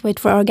can't wait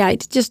for our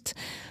guide. Just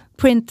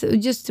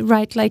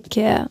write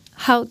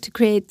how to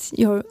create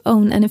your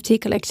own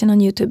NFT collection on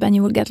YouTube, and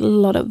you will get a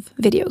lot of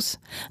videos.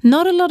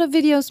 Not a lot of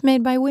videos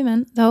made by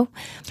women, though,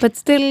 but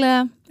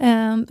still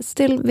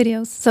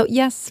videos. So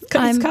yes,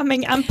 it's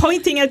coming. I'm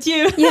pointing at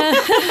you. Yeah,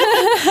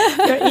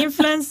 you're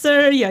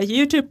influencer. You're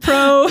YouTube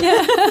pro.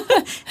 Yeah.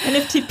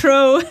 NFT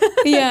pro.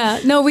 Yeah.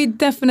 No, we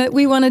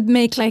want to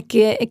make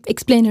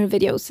explainer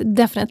videos.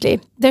 Definitely.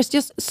 There's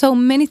just so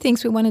many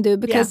things we want to do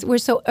because we're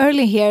so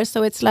early here.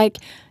 So it's like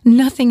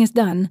nothing is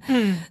done.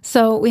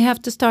 So we have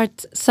to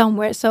start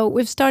somewhere. So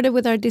we've started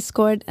with our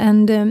Discord,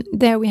 and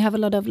there we have a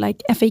lot of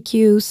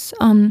FAQs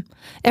on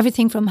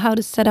everything from how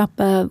to set up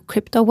a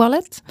crypto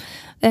wallet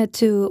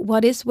to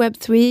what is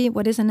Web3,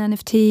 what is an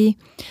NFT.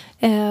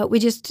 We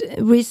just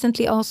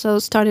recently also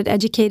started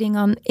educating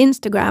on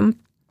Instagram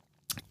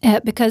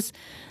because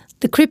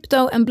the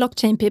crypto and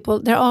blockchain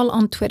people, they're all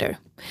on Twitter.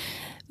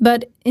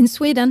 But in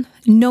Sweden,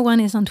 no one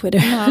is on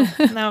Twitter.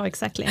 No,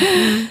 exactly.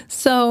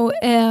 So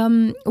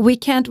we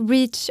can't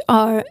reach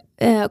our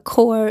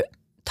core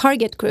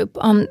target group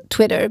on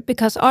Twitter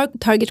because our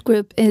target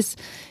group is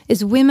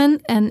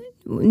women and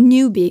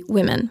newbie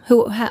women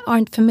who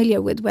aren't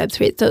familiar with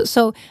Web3.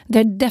 So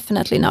they're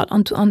definitely not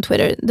on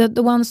Twitter.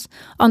 The ones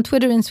on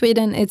Twitter in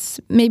Sweden, it's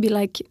maybe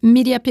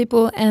media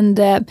people and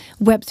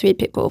Web3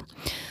 people.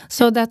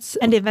 So that's...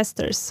 And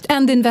investors.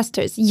 And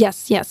investors,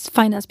 yes.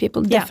 Finance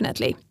people,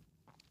 definitely.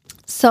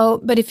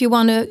 So, but if you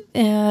want to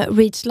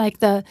reach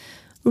the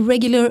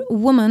regular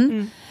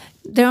woman,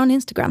 they're on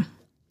Instagram.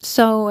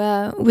 So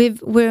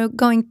we're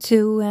going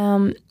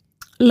to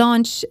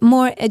launch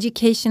more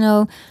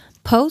educational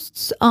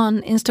posts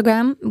on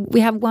Instagram.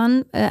 We have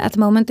one at the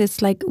moment.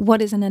 It's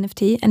what is an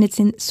NFT, and it's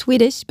in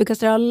Swedish because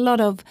there are a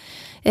lot of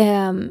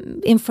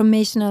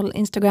informational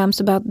Instagrams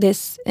about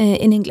this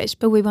in English,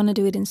 but we want to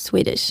do it in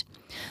Swedish.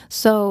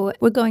 So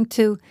we're going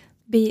to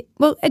be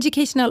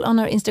educational on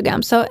our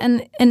Instagram. So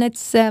and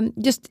it's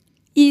just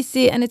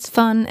easy, and it's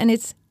fun, and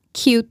it's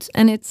cute,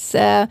 and it's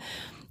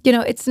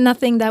it's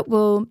nothing that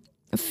will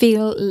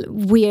feel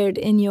weird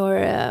in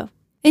your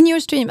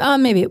stream.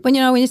 Maybe when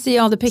you see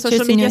all the pictures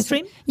social media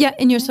stream. Yeah,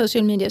 in your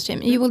social media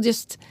stream, you will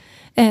just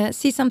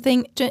see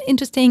something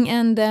interesting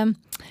and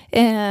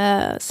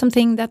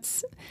something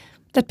that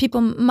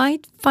people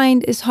might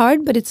find is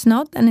hard, but it's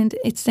not, and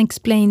it's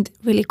explained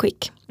really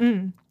quick.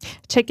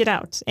 Check it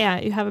out. Yeah,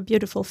 you have a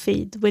beautiful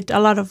feed with a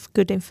lot of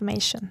good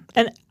information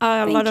and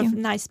a lot of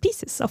nice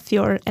pieces of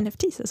your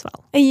NFTs as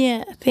well.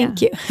 Yeah,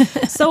 thank you.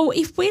 So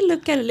if we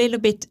look a little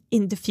bit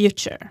in the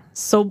future,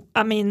 so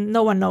I mean,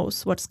 no one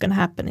knows what's going to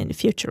happen in the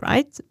future,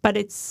 right? But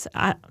it's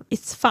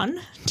fun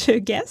to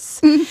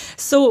guess.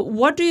 So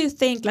what do you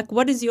think,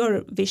 what is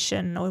your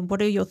vision, or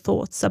what are your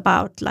thoughts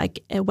about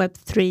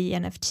Web3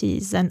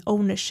 NFTs and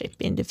ownership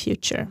in the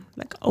future,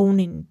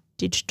 owning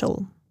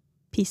digital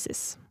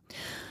pieces?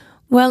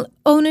 Well,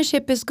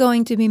 ownership is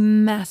going to be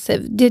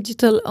massive.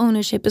 Digital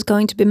ownership is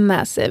going to be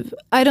massive.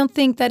 I don't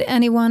think that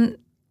anyone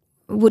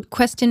would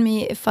question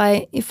me if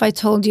I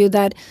told you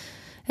that,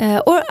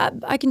 or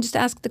I can just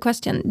ask the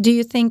question, do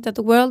you think that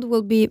the world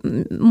will be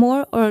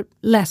more or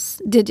less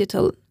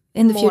digital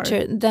in the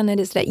future than it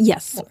is today?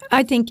 Yes, more.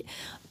 I think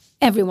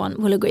everyone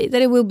will agree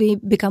that it will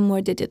become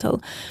more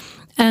digital.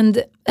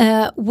 And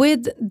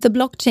with the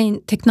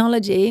blockchain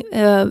technology,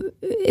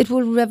 it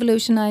will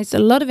revolutionize a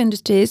lot of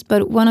industries.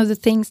 But one of the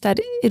things that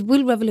it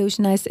will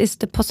revolutionize is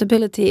the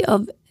possibility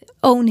of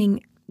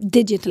owning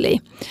digitally.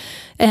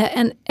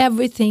 And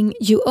everything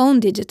you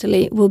own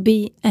digitally will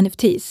be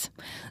NFTs.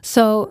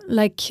 So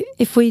like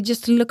if we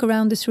just look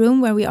around this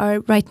room where we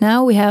are right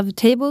now, we have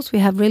tables, we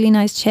have really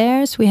nice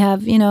chairs, we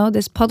have,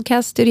 this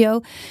podcast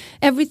studio,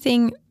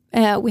 everything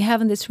we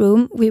have in this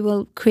room, we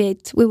will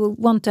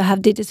want to have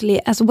digitally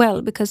as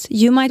well, because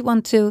you might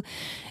want to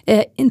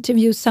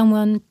interview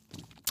someone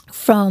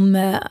from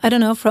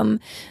from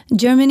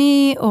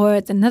Germany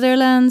or the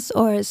Netherlands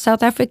or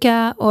South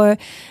Africa,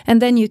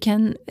 and then you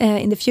can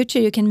in the future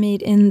you can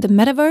meet in the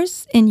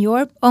metaverse in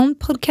your own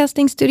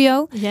podcasting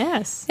studio.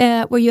 Yes,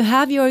 where you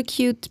have your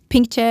cute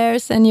pink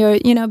chairs and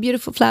your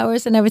beautiful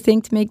flowers and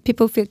everything to make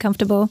people feel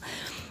comfortable.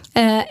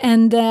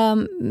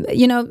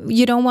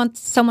 You don't want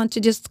someone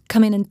to just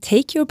come in and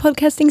take your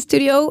podcasting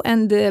studio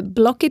and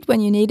block it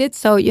when you need it.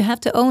 So you have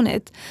to own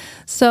it.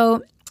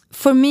 So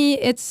for me,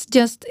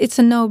 it's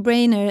a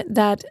no-brainer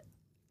that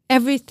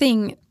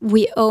everything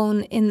we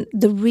own in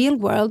the real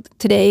world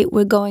today,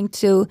 we're going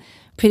to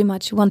pretty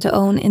much want to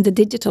own in the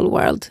digital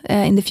world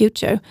in the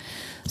future.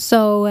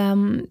 So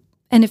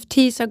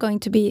NFTs are going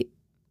to be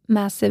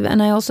massive.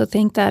 And I also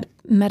think that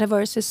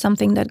metaverse is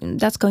something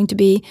that's going to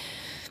be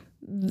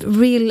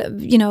real,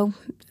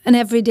 an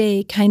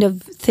everyday kind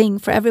of thing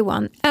for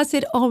everyone, as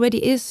it already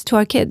is to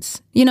our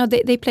kids.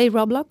 They play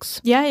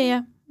Roblox.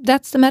 Yeah.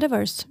 That's the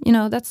metaverse.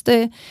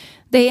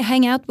 They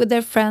hang out with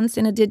their friends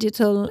in a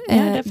digital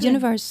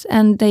universe,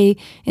 and they,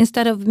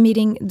 instead of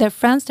meeting their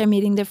friends, they're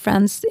meeting their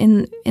friends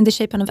in the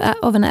shape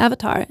of an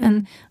avatar,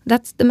 and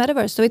that's the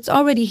metaverse. So it's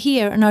already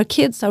here, and our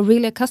kids are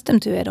really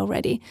accustomed to it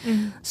already.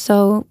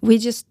 So we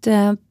just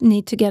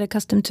need to get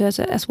accustomed to it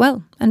as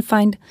well, and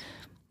find,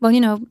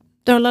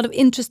 there are a lot of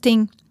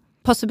interesting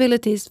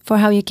possibilities for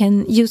how you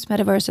can use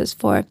metaverses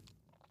for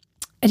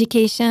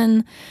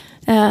education.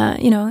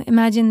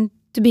 Imagine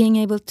being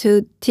able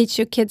to teach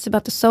your kids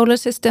about the solar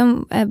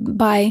system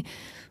by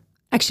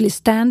actually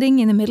standing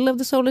in the middle of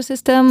the solar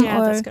system. Yeah,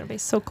 that's going to be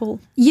so cool.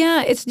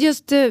 Yeah, it's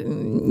just the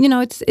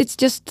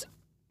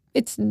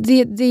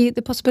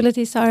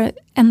possibilities are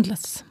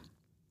endless.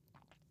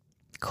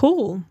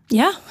 Cool.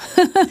 Yeah.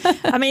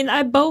 I mean,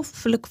 I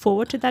both look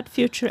forward to that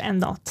future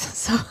and not.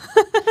 So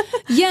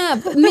yeah,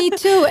 me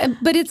too.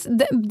 But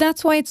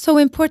that's why it's so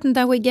important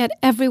that we get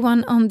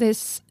everyone on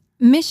this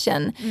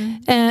mission,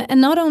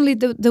 and not only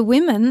the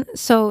women.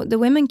 So the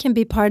women can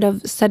be part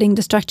of setting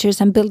the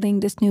structures and building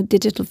this new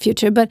digital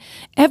future, but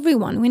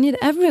everyone. We need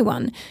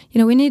everyone.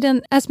 We need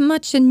as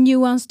much a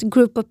nuanced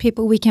group of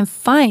people we can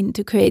find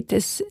to create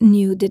this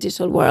new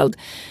digital world.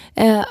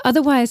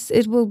 Otherwise,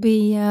 it will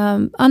be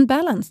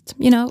unbalanced.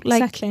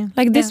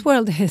 Like this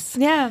world is.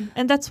 Yeah,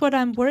 and that's what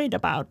I'm worried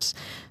about.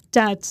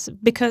 That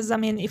because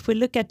if we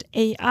look at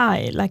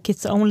AI, like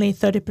it's only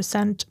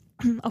 30%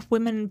 of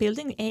women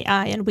building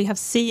AI, and we have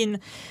seen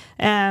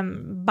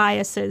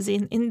biases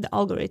in the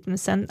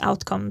algorithms and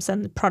outcomes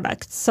and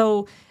products.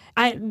 So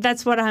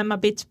that's what I'm a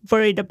bit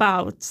worried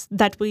about,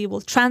 that we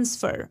will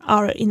transfer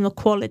our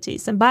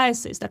inequalities and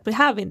biases that we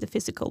have in the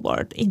physical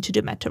world into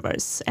the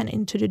metaverse and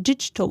into the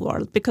digital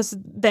world, because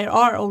they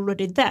are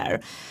already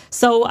there.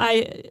 So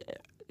I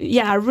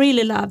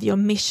really love your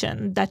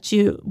mission, that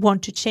you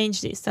want to change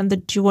this, and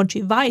that you want to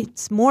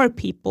invite more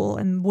people,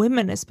 and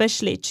women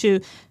especially, to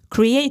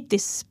create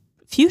this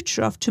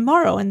future of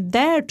tomorrow, and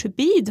dare to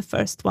be the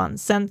first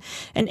ones and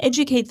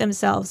educate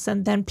themselves,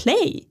 and then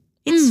play.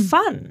 It's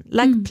fun,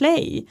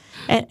 play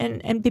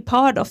and be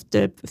part of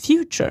the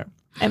future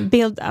and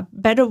build a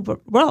better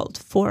world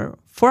for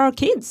our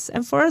kids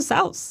and for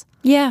ourselves.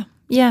 Yeah,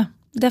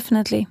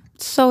 definitely.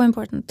 It's so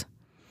important.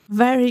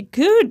 Very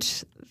good.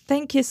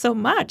 Thank you so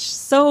much.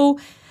 So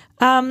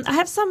I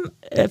have some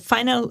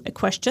final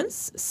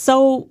questions.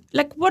 So,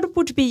 what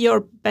would be your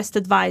best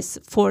advice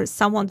for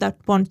someone that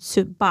wants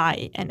to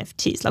buy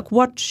NFTs?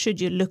 What should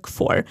you look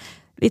for?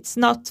 It's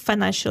not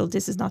financial.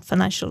 This is not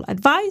financial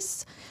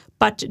advice,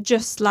 but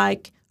just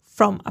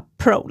from a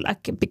pro.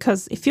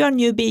 Because if you're a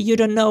newbie, you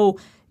don't know.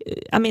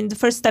 The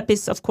first step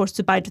is, of course,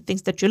 to buy the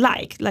things that you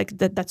like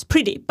that's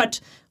pretty. But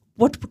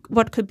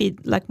what could be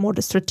more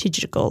the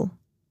strategical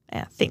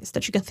things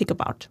that you can think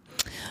about?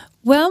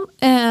 Well,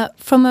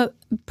 from a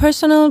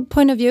personal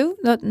point of view,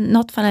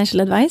 not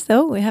financial advice,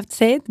 though, we have to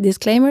say it,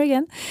 disclaimer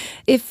again.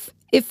 If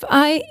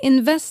I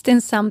invest in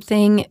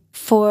something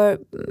for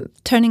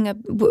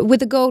with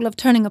the goal of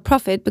turning a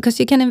profit, because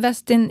you can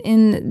invest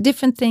in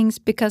different things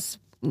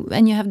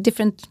and you have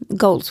different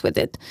goals with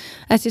it.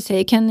 As you say,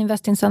 you can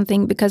invest in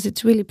something because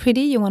it's really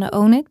pretty. You want to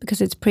own it because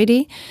it's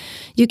pretty.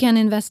 You can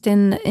invest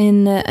in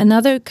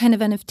another kind of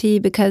NFT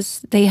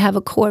because they have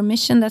a core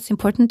mission that's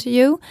important to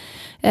you.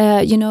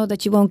 You know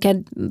that you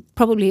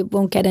probably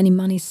won't get any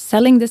money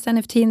selling this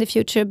NFT in the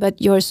future, but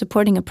you're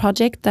supporting a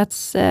project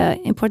that's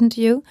important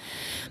to you.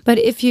 But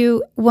if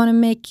you want to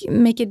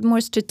make it more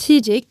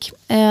strategic,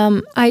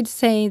 I'd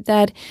say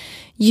that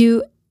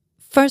you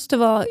first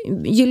of all,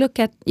 you look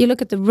at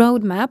the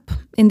roadmap.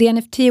 In the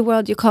NFT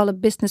world, you call a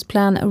business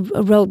plan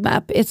a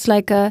roadmap. It's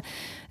like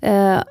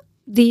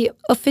the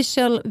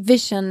official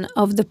vision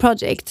of the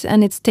project,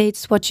 and it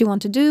states what you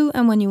want to do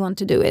and when you want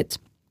to do it.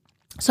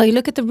 So you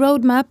look at the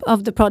roadmap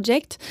of the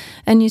project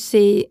and you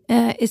see,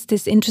 is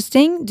this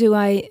interesting? Do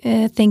I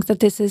think that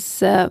this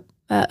is a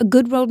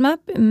good roadmap?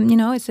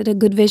 Is it a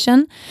good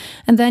vision?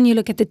 And then you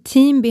look at the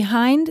team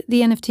behind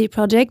the NFT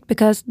project,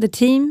 because the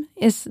team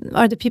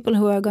are the people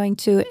who are going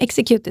to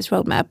execute this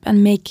roadmap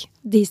and make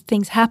these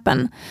things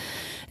happen.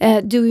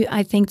 Do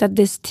I think that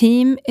this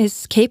team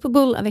is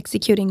capable of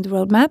executing the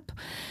roadmap?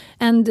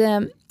 And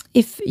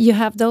if you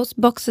have those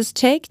boxes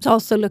checked,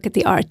 also look at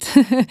the art.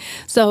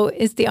 So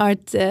is the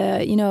art,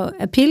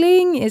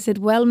 appealing? Is it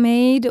well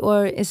made,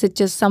 or is it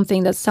just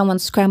something that someone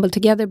scrambled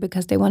together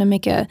because they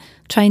want to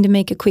trying to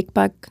make a quick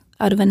buck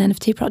out of an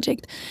NFT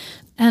project?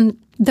 And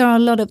there are a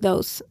lot of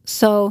those.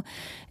 So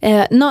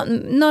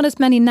not as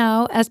many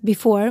now as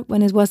before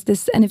when it was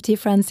this NFT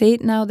frenzy.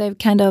 Now they've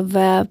kind of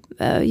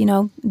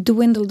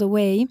dwindled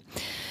away.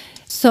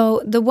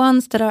 So the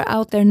ones that are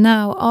out there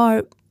now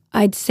are,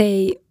 I'd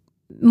say,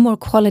 more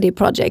quality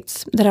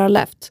projects that are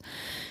left.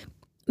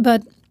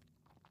 But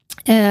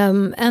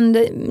and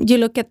you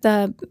look at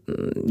the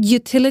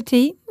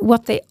utility,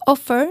 what they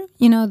offer,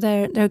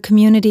 their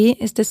community.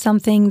 Is this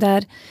something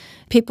that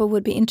people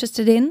would be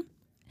interested in?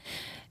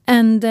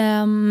 And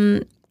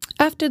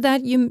after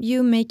that,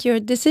 you make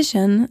your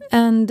decision.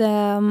 And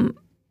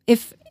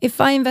if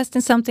I invest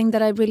in something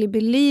that I really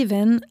believe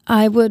in,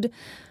 I would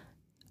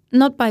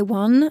not buy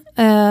one.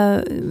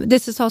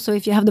 This is also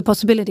if you have the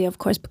possibility, of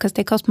course, because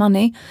they cost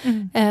money.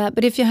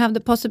 But if you have the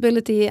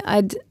possibility,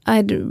 I'd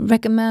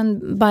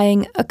recommend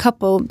buying a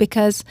couple,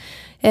 because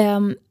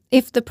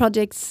if the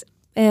projects,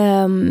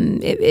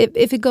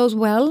 if it goes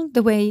well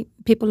the way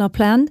people are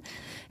planned,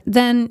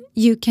 then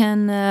you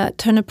can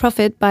turn a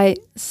profit by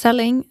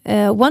selling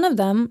one of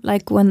them,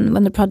 like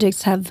when the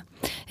projects have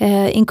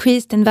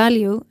increased in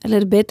value a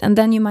little bit, and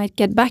then you might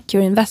get back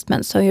your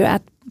investment. So you're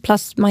at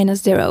plus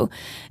minus zero,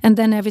 and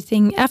then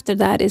everything after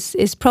that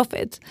is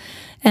profit.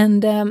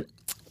 And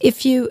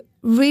if you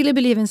really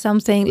believe in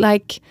something,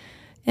 like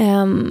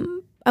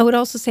I would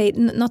also say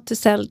not to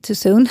sell too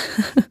soon.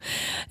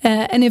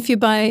 And if you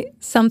buy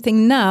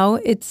something now,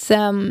 it's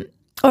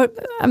or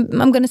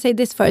I'm going to say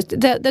this first.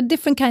 The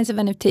different kinds of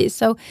NFTs.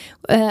 So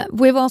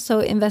we've also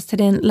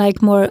invested in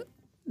like more.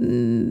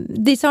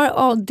 These are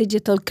all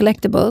digital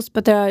collectibles,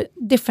 but there are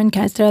different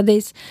kinds. There are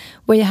these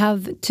where you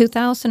have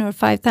 2,000 or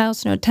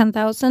 5,000 or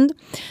 10,000,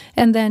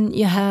 and then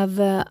you have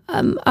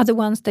other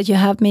ones that you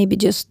have maybe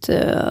just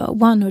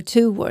 1 or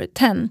 2 or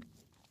 10.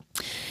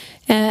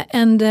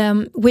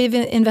 And we've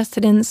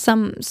invested in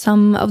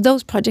some of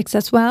those projects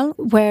as well,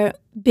 where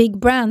big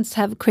brands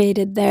have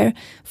created their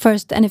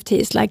first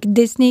NFTs, like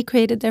Disney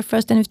created their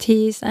first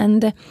NFTs,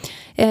 and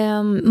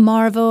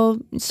Marvel.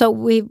 So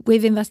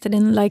we've invested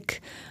in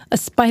like a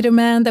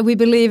Spider-Man that we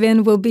believe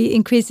in will be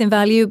increased in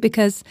value,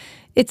 because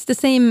it's the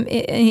same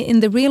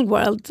in the real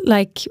world.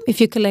 Like if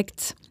you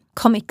collect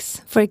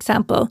comics, for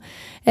example,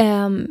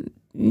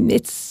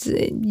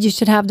 you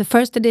should have the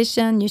first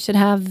edition. You should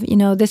have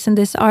this and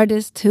this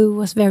artist who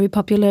was very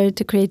popular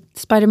to create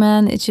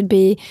Spider-Man. It should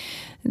be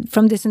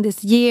from this and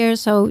this year.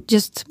 So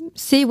just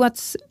see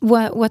what's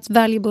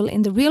valuable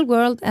in the real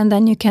world, and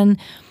then you can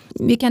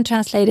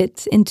translate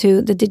it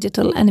into the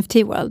digital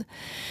NFT world.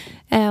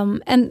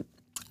 And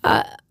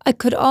I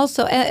could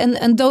also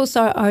and those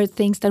are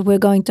things that we're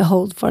going to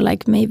hold for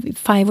like maybe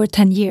 5 or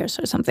 10 years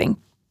or something,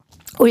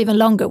 or even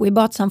longer. We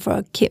bought some for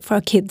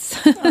our kids.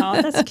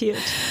 Oh, that's cute.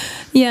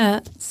 Yeah.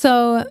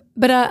 So,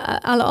 but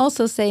I'll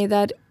also say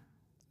that,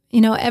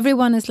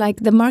 everyone is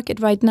like, the market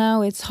right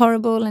now, it's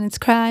horrible and it's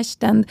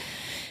crashed and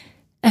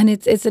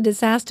it's a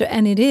disaster,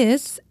 and it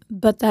is.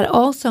 But that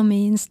also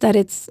means that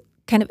it's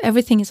kind of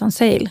everything is on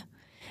sale.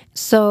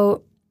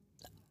 So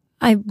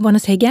I want to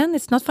say again,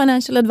 it's not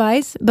financial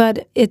advice,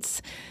 but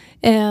it's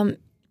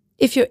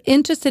if you're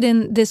interested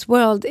in this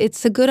world,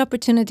 it's a good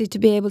opportunity to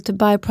be able to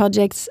buy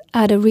projects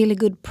at a really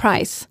good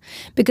price,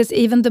 because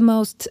even the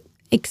most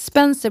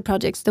expensive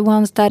projects, the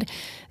ones that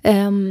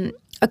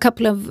a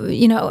couple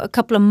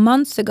of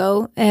months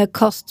ago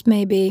cost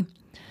maybe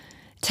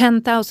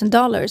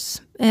 $10,000,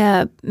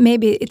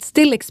 maybe it's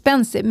still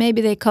expensive.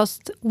 Maybe they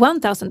cost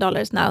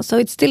 $1,000 now, so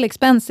it's still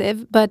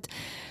expensive. But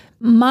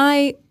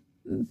my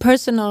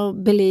personal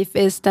belief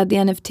is that the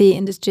NFT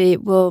industry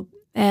will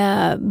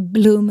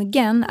bloom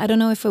again. I don't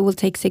know if it will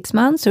take 6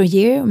 months or a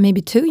year or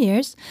maybe 2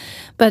 years,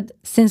 but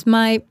since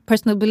my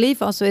personal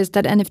belief also is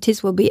that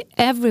NFTs will be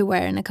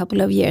everywhere in a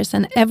couple of years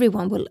and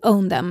everyone will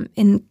own them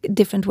in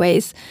different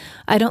ways,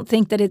 I don't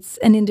think that it's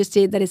an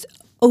industry that is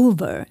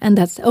over and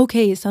that's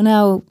okay, so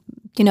now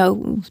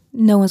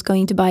no one's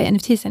going to buy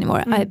NFTs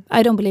anymore.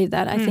 I don't believe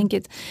that. I think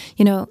it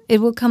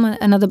will come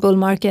another bull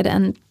market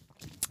and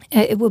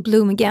it will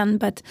bloom again,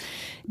 but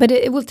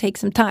it will take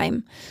some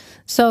time.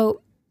 So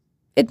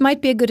it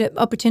might be a good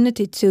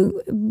opportunity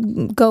to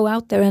go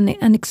out there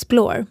and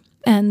explore.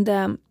 And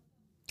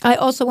I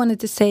also wanted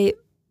to say,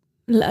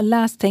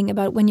 last thing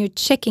about when you're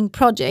checking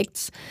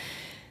projects.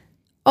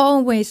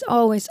 Always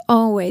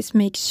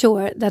make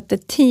sure that the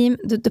team,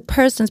 the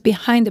persons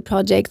behind the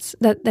projects,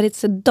 that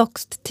it's a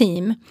doxed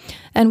team.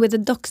 And with a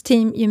doxed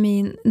team, you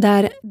mean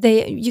that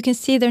you can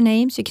see their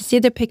names, you can see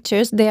their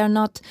pictures. They are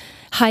not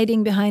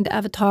hiding behind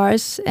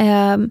avatars.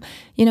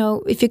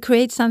 If you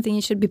create something,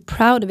 you should be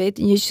proud of it.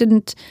 You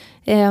shouldn't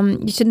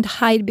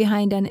hide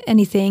behind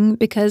anything,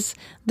 because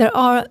there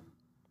are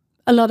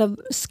a lot of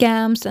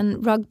scams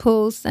and rug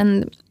pulls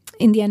and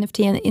in the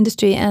NFT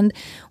industry, and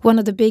one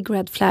of the big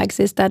red flags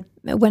is that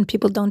when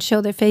people don't show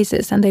their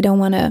faces and they don't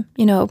want to,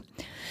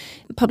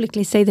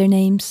 publicly say their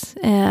names,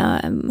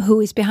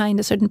 who is behind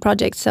a certain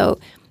project. So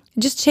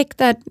just check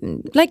that.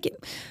 Like,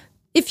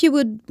 if you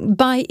would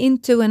buy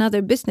into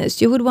another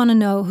business, you would want to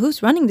know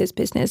who's running this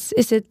business.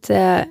 Is it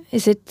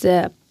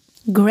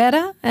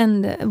Greta,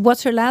 and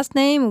what's her last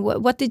name?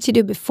 What did she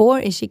do before?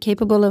 Is she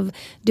capable of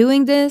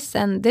doing this?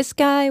 And this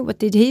guy, what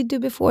did he do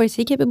before? Is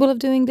he capable of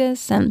doing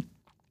this? And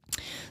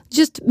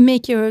just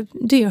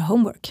do your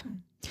homework.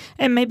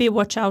 And maybe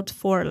watch out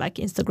for like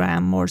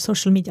Instagram or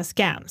social media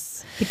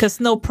scams, because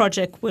no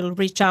project will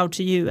reach out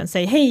to you and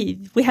say, hey,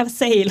 we have a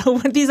sale,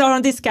 these are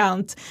on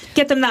discount,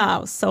 get them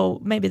now. So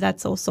maybe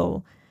that's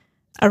also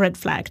a red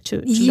flag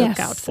to look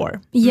out for.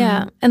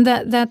 Yeah, and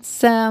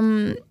that's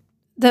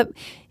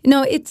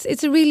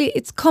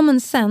it's common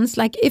sense.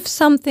 Like, if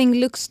something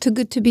looks too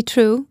good to be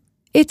true,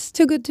 it's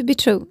too good to be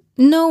true.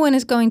 No one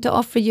is going to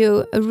offer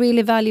you a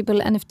really valuable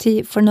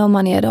NFT for no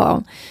money at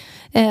all.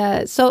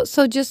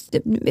 So just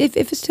if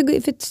it's too good,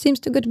 if it seems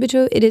too good to be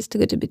true, it is too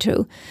good to be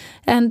true,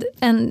 and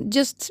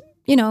just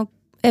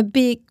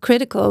be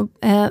critical.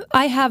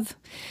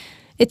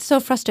 It's so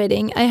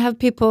frustrating. I have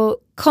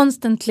people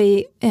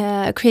constantly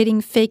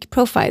creating fake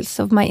profiles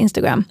of my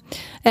Instagram,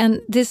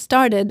 and this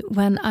started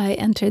when I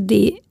entered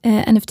the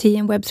NFT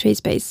and Web3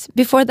 space.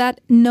 Before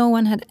that, no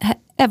one had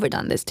ever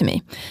done this to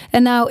me,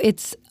 and now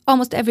it's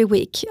almost every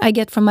week I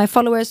get from my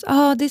followers,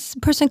 oh, this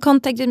person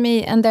contacted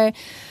me, and they're,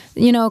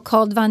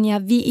 called Vanja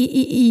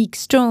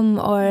Wikström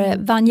or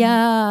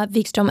Vanja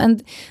Wikström,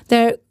 and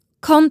they're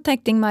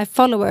contacting my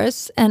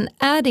followers and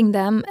adding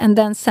them, and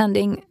then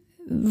sending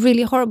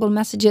really horrible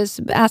messages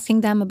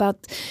asking them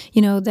about,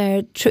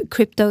 their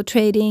crypto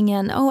trading,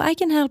 and, oh, I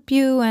can help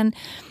you, and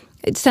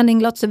sending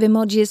lots of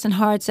emojis and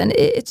hearts, and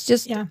it's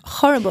just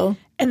horrible.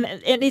 And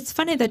it's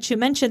funny that you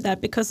mentioned that,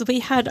 because we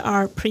had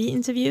our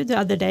pre-interview the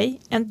other day,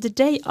 and the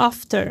day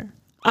after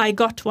I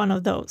got one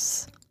of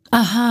those.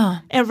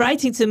 And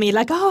writing to me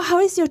like, oh, how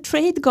is your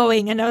trade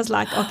going? And I was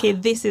like, okay,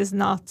 this is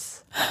not,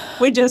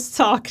 we just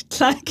talked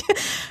like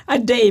a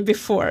day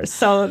before.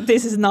 So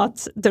this is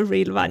not the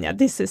real Vanja.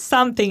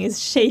 Something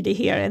is shady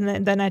here.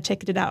 And then I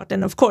checked it out.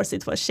 And of course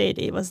it was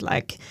shady. It was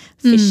like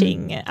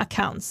phishing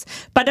accounts.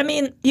 But I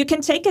mean, you can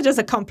take it as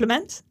a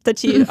compliment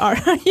that you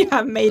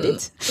have made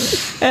it.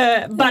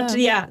 But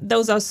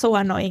those are so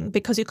annoying,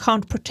 because you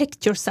can't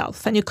protect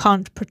yourself and you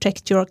can't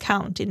protect your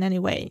account in any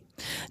way.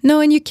 No,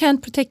 and you can't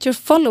protect your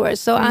followers.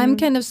 So I'm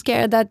kind of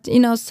scared that,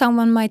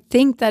 someone might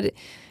think that,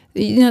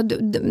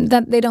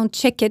 that they don't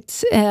check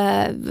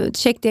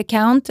the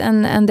account,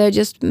 and they're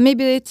just,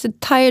 maybe it's a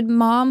tired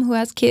mom who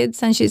has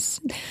kids, and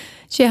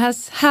she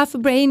has half a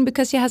brain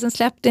because she hasn't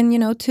slept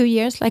in, 2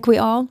 years, like we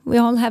all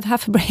have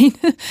half a brain.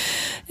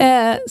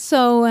 And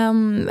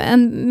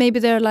maybe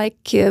they're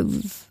like,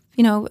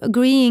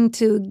 agreeing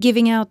to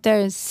giving out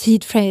their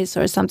seed phrase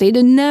or something.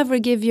 You never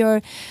give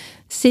your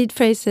seed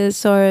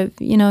phrases or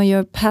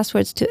your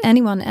passwords to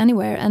anyone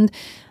anywhere, and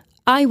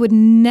I would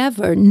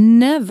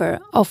never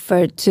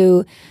offer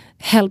to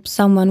help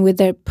someone with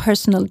their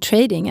personal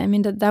trading. I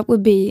mean, that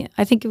would be,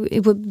 I think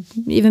it would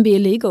even be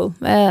illegal.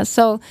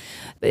 So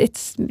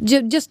it's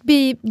just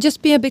be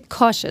a bit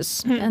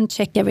cautious and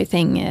check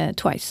everything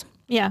twice.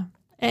 Yeah.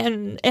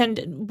 And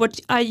what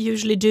I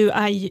usually do,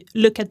 I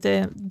look at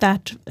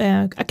that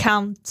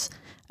account,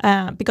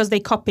 because they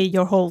copy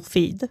your whole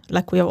feed,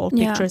 like we have all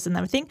pictures and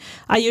everything.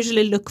 I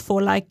usually look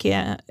for like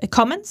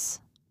comments.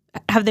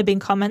 Have there been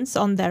comments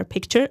on their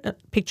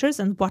pictures,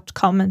 and what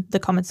the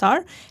comments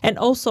are, and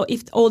also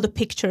if all the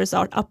pictures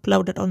are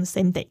uploaded on the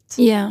same date.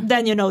 Yeah,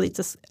 then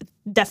it's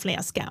definitely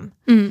a scam.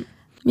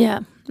 Yeah,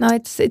 no,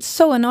 it's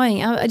so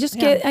annoying. I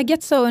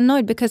get so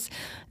annoyed, because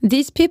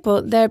these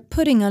people, they're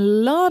putting a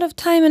lot of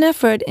time and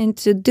effort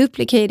into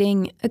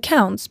duplicating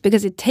accounts,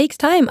 because it takes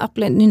time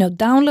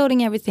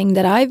downloading everything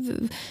that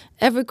I've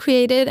ever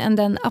created and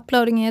then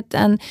uploading it,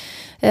 and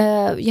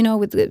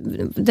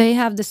they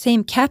have the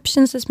same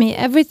captions as me.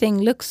 Everything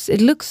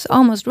looks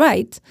almost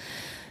right.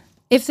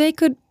 If they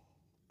could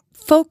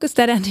focus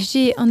that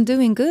energy on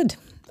doing good,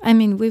 I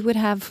mean, we would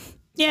have.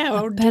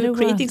 Yeah, or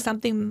creating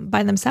something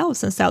by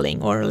themselves and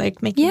selling, or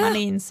like making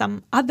money in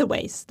some other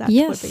ways. That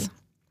would be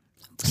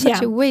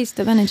such a waste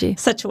of energy.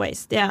 Such a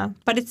waste, yeah.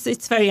 But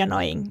it's very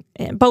annoying,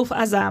 both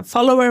as a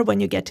follower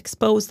when you get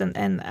exposed,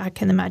 and I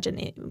can imagine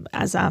it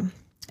as a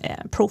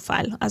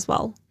profile as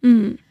well.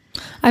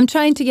 I'm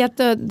trying to get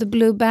the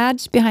blue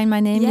badge behind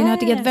my name,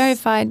 to get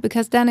verified,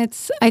 because then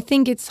I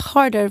think it's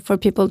harder for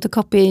people to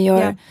copy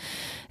your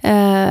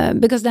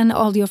because then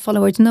all your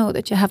followers know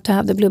that you have to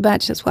have the blue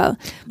badge as well.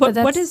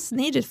 What is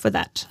needed for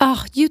that?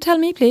 Oh, you tell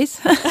me, please.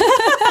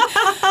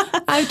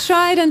 I've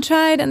tried, and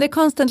they're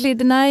constantly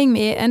denying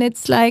me, and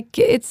it's like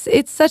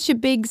it's such a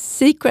big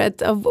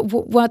secret of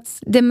what's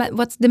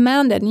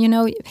demanded. You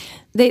know,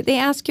 they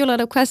ask you a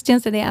lot of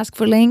questions, and they ask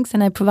for links,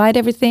 and I provide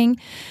everything,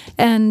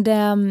 and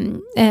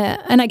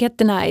I get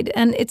denied.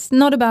 And it's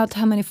not about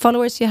how many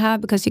followers you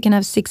have, because you can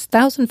have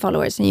 6,000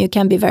 followers and you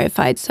can be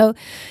verified. So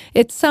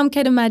it's some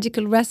kind of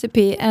magical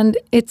recipe, and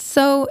it's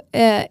so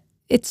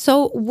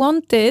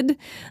wanted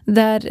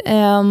that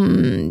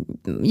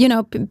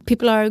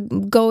people are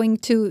going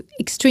to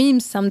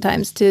extremes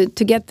sometimes to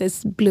get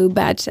this blue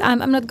badge.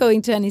 I'm not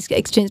going to any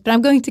extremes, but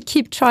I'm going to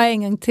keep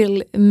trying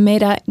until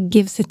Meta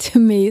gives it to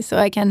me, so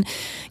I can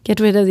get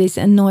rid of these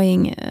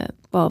annoying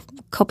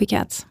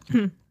copycats.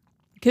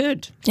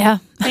 Good. Yeah.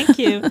 Thank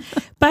you.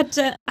 But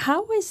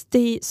how is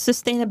the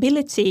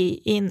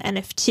sustainability in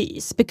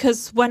NFTs?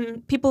 Because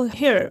when people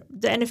hear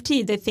the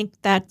NFT, they think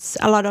that's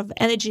a lot of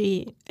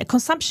energy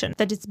consumption,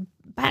 that it's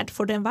bad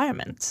for the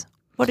environment.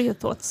 What are your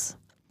thoughts?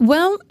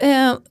 Well,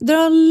 there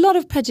are a lot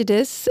of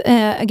prejudice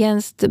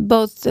against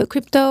both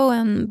crypto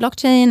and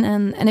blockchain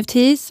and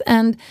NFTs.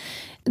 And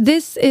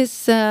this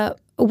is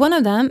one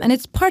of them, and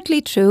it's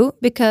partly true,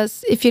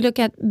 because if you look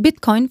at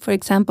Bitcoin, for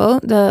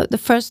example, the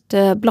first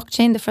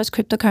blockchain, the first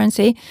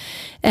cryptocurrency,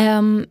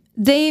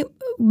 they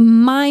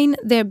mine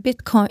their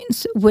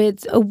Bitcoins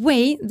with a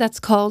way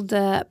that's called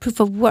proof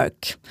of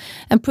work.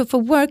 And proof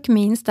of work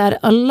means that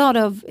a lot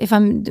of, if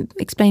I'm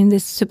explaining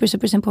this super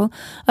simple,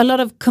 a lot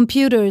of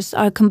computers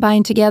are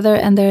combined together,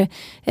 and they're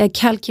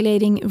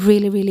calculating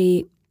really,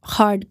 really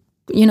hard,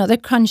 they're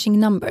crunching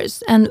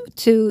numbers. And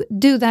to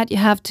do that, you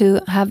have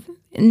to have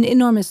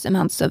enormous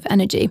amounts of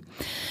energy.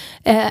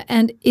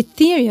 And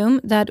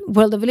Ethereum, that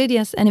World of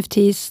Alidia's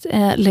NFTs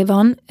live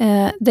on,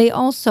 they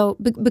also,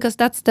 because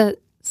that's the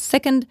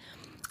second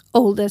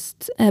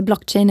oldest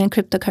blockchain and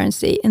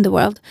cryptocurrency in the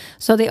world.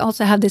 So they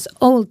also have this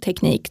old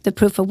technique, the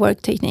proof of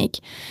work technique.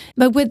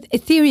 But with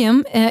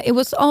Ethereum, it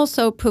was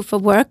also proof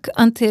of work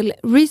until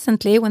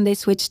recently, when they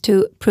switched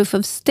to proof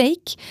of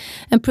stake.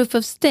 And proof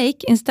of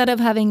stake, instead of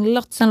having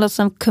lots and lots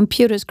of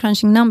computers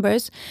crunching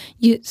numbers,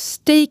 you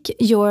stake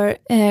your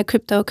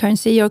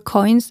cryptocurrency, your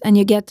coins, and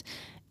you get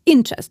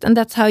interest. And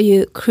that's how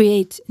you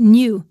create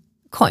new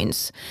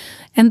coins.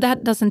 And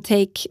that doesn't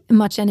take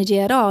much energy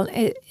at all.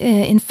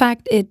 In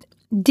fact, it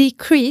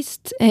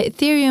decreased,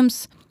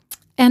 Ethereum's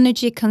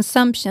energy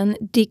consumption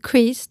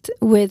decreased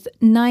with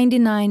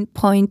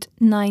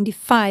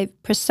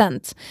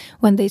 99.95%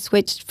 when they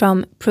switched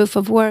from proof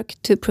of work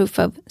to proof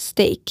of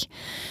stake.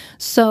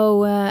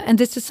 So, and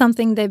this is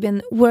something they've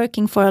been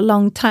working for a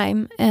long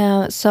time.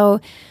 So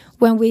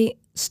when we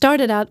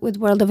started out with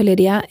World of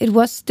Alidia, it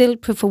was still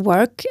proof of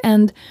work,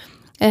 and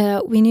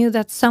we knew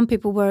that some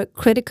people were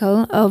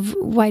critical of,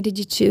 why did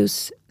you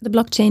choose the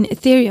blockchain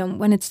Ethereum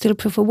when it's still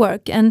proof of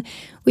work? And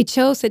we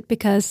chose it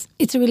because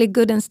it's a really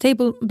good and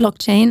stable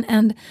blockchain,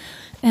 and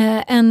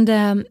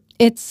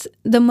it's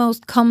the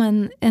most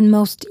common and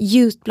most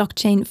used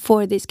blockchain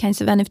for these kinds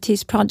of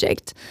NFTs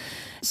project.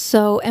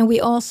 So, and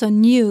we also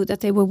knew that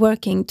they were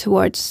working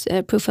towards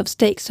proof of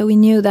stake. So we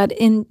knew that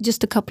in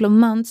just a couple of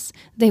months,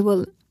 they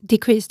will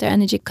decrease their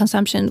energy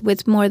consumption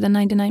with more than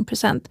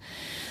 99%.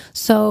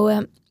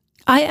 So,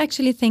 I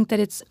actually think that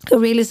it's a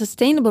really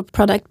sustainable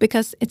product,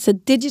 because it's a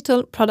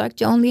digital product.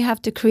 You only have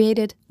to create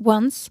it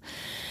once,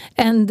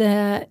 and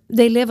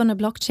they live on a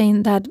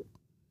blockchain that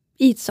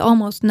eats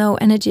almost no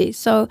energy.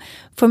 So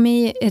for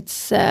me,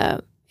 it's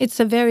a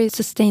very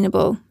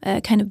sustainable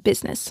kind of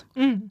business.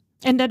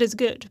 And that is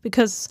good,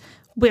 because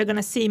we're going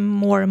to see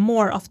more and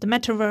more of the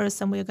metaverse,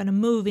 and we're going to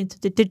move into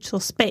the digital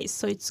space.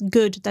 So it's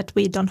good that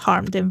we don't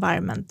harm the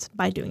environment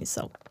by doing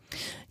so.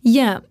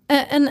 Yeah,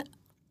 and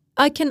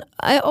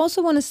I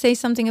also want to say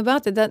something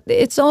about it, that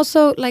it's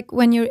also like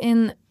when you're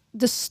in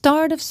the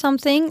start of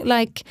something,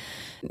 like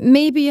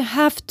maybe you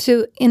have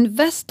to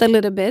invest a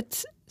little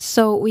bit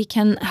so we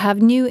can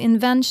have new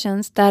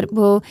inventions that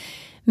will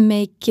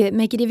make it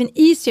even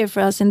easier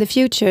for us in the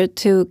future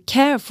to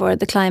care for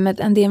the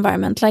climate and the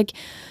environment. Like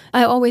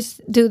I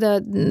always do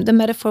the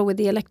metaphor with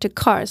the electric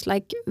cars.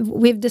 Like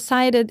we've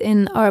decided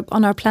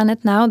on our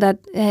planet now that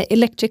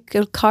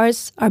electrical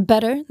cars are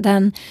better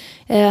than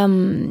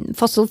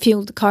fossil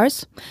fueled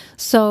cars.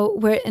 So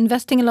we're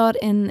investing a lot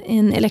in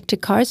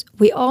electric cars.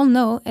 We all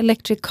know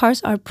electric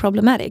cars are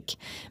problematic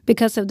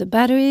because of the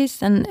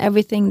batteries and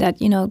everything that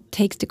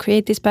takes to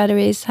create these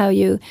batteries.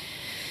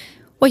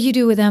 What you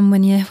do with them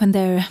when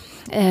they're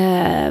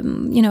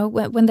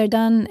when they're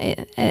done,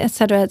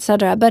 etc.,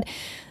 etc. But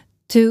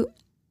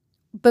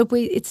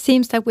it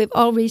seems that we've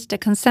all reached a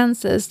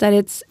consensus that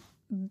it's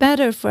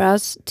better for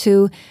us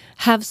to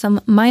have some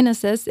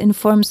minuses in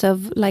forms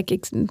of, like,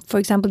 for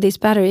example, these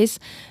batteries.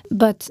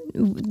 But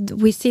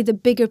we see the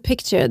bigger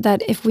picture,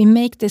 that if we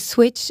make this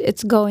switch,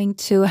 it's going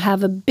to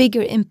have a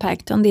bigger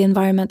impact on the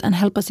environment and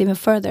help us even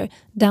further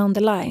down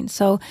the line.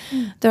 So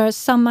there are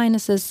some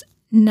minuses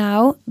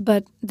now,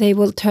 but they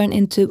will turn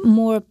into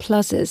more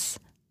pluses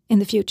in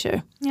the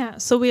future. Yeah,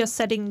 so we are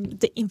setting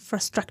the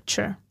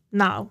infrastructure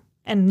now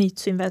and need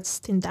to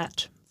invest in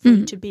that for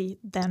it to be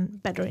then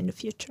better in the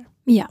future.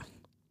 Yeah.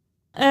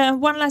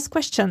 One last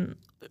question.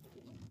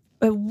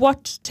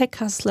 What tech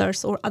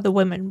hustlers or other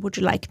women would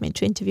you like me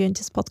to interview in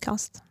this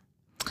podcast?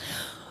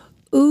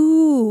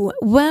 Ooh,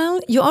 well,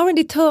 you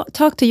already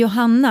talked to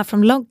Johanna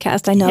from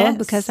Logcast, I know, Yes.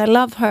 because I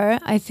love her.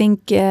 I think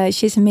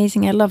she's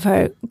amazing. I love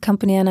her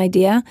company and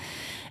idea.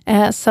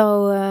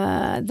 So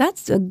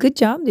that's a good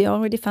job. You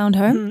already found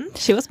her.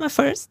 She was my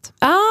first.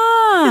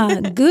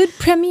 Good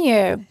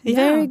premiere. Yeah.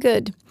 Very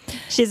good.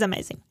 She's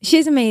amazing.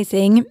 She's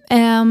amazing.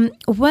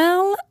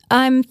 Well,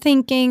 I'm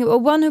thinking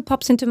one who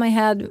pops into my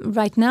head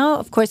right now,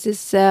 of course, is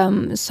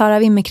Sara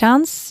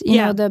Wimmerkrans, you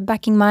know, the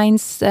Backing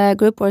Minds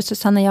group, or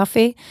Susanna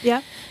Jaffe.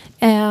 Yeah.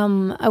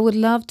 I would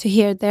love to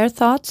hear their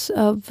thoughts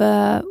of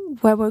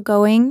where we're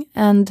going.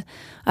 And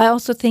I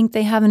also think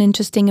they have an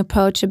interesting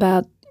approach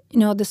about, you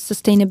know, the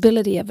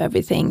sustainability of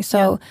everything.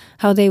 So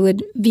how they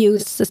would view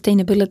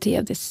sustainability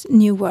of this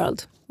new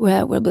world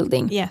where we're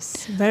building.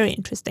 Yes, very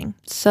interesting.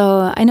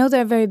 So I know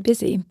they're very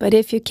busy, but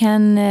if you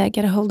can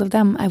get a hold of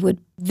them, I would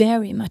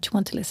very much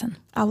want to listen.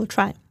 I will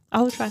try.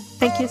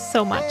 Thank you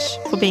so much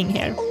for being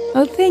here.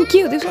 Oh, thank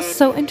you. This was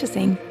so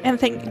interesting. And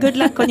good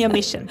luck on your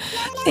mission.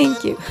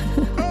 Thank you.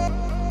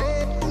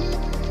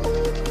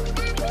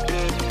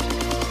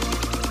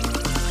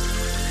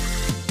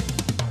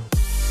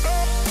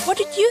 What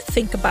did you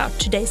think about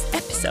today's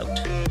episode?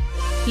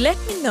 Let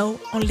me know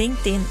on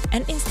LinkedIn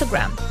and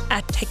Instagram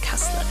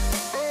 @TechHustler.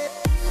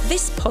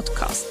 This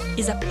podcast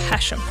is a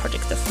passion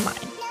project of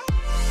mine.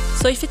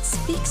 So if it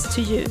speaks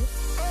to you,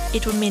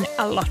 it would mean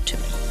a lot to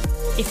me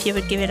if you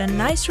would give it a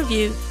nice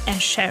review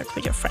and share it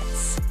with your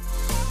friends.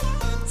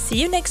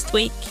 See you next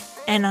week,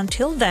 and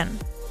until then,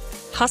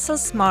 hustle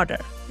smarter,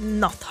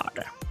 not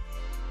harder.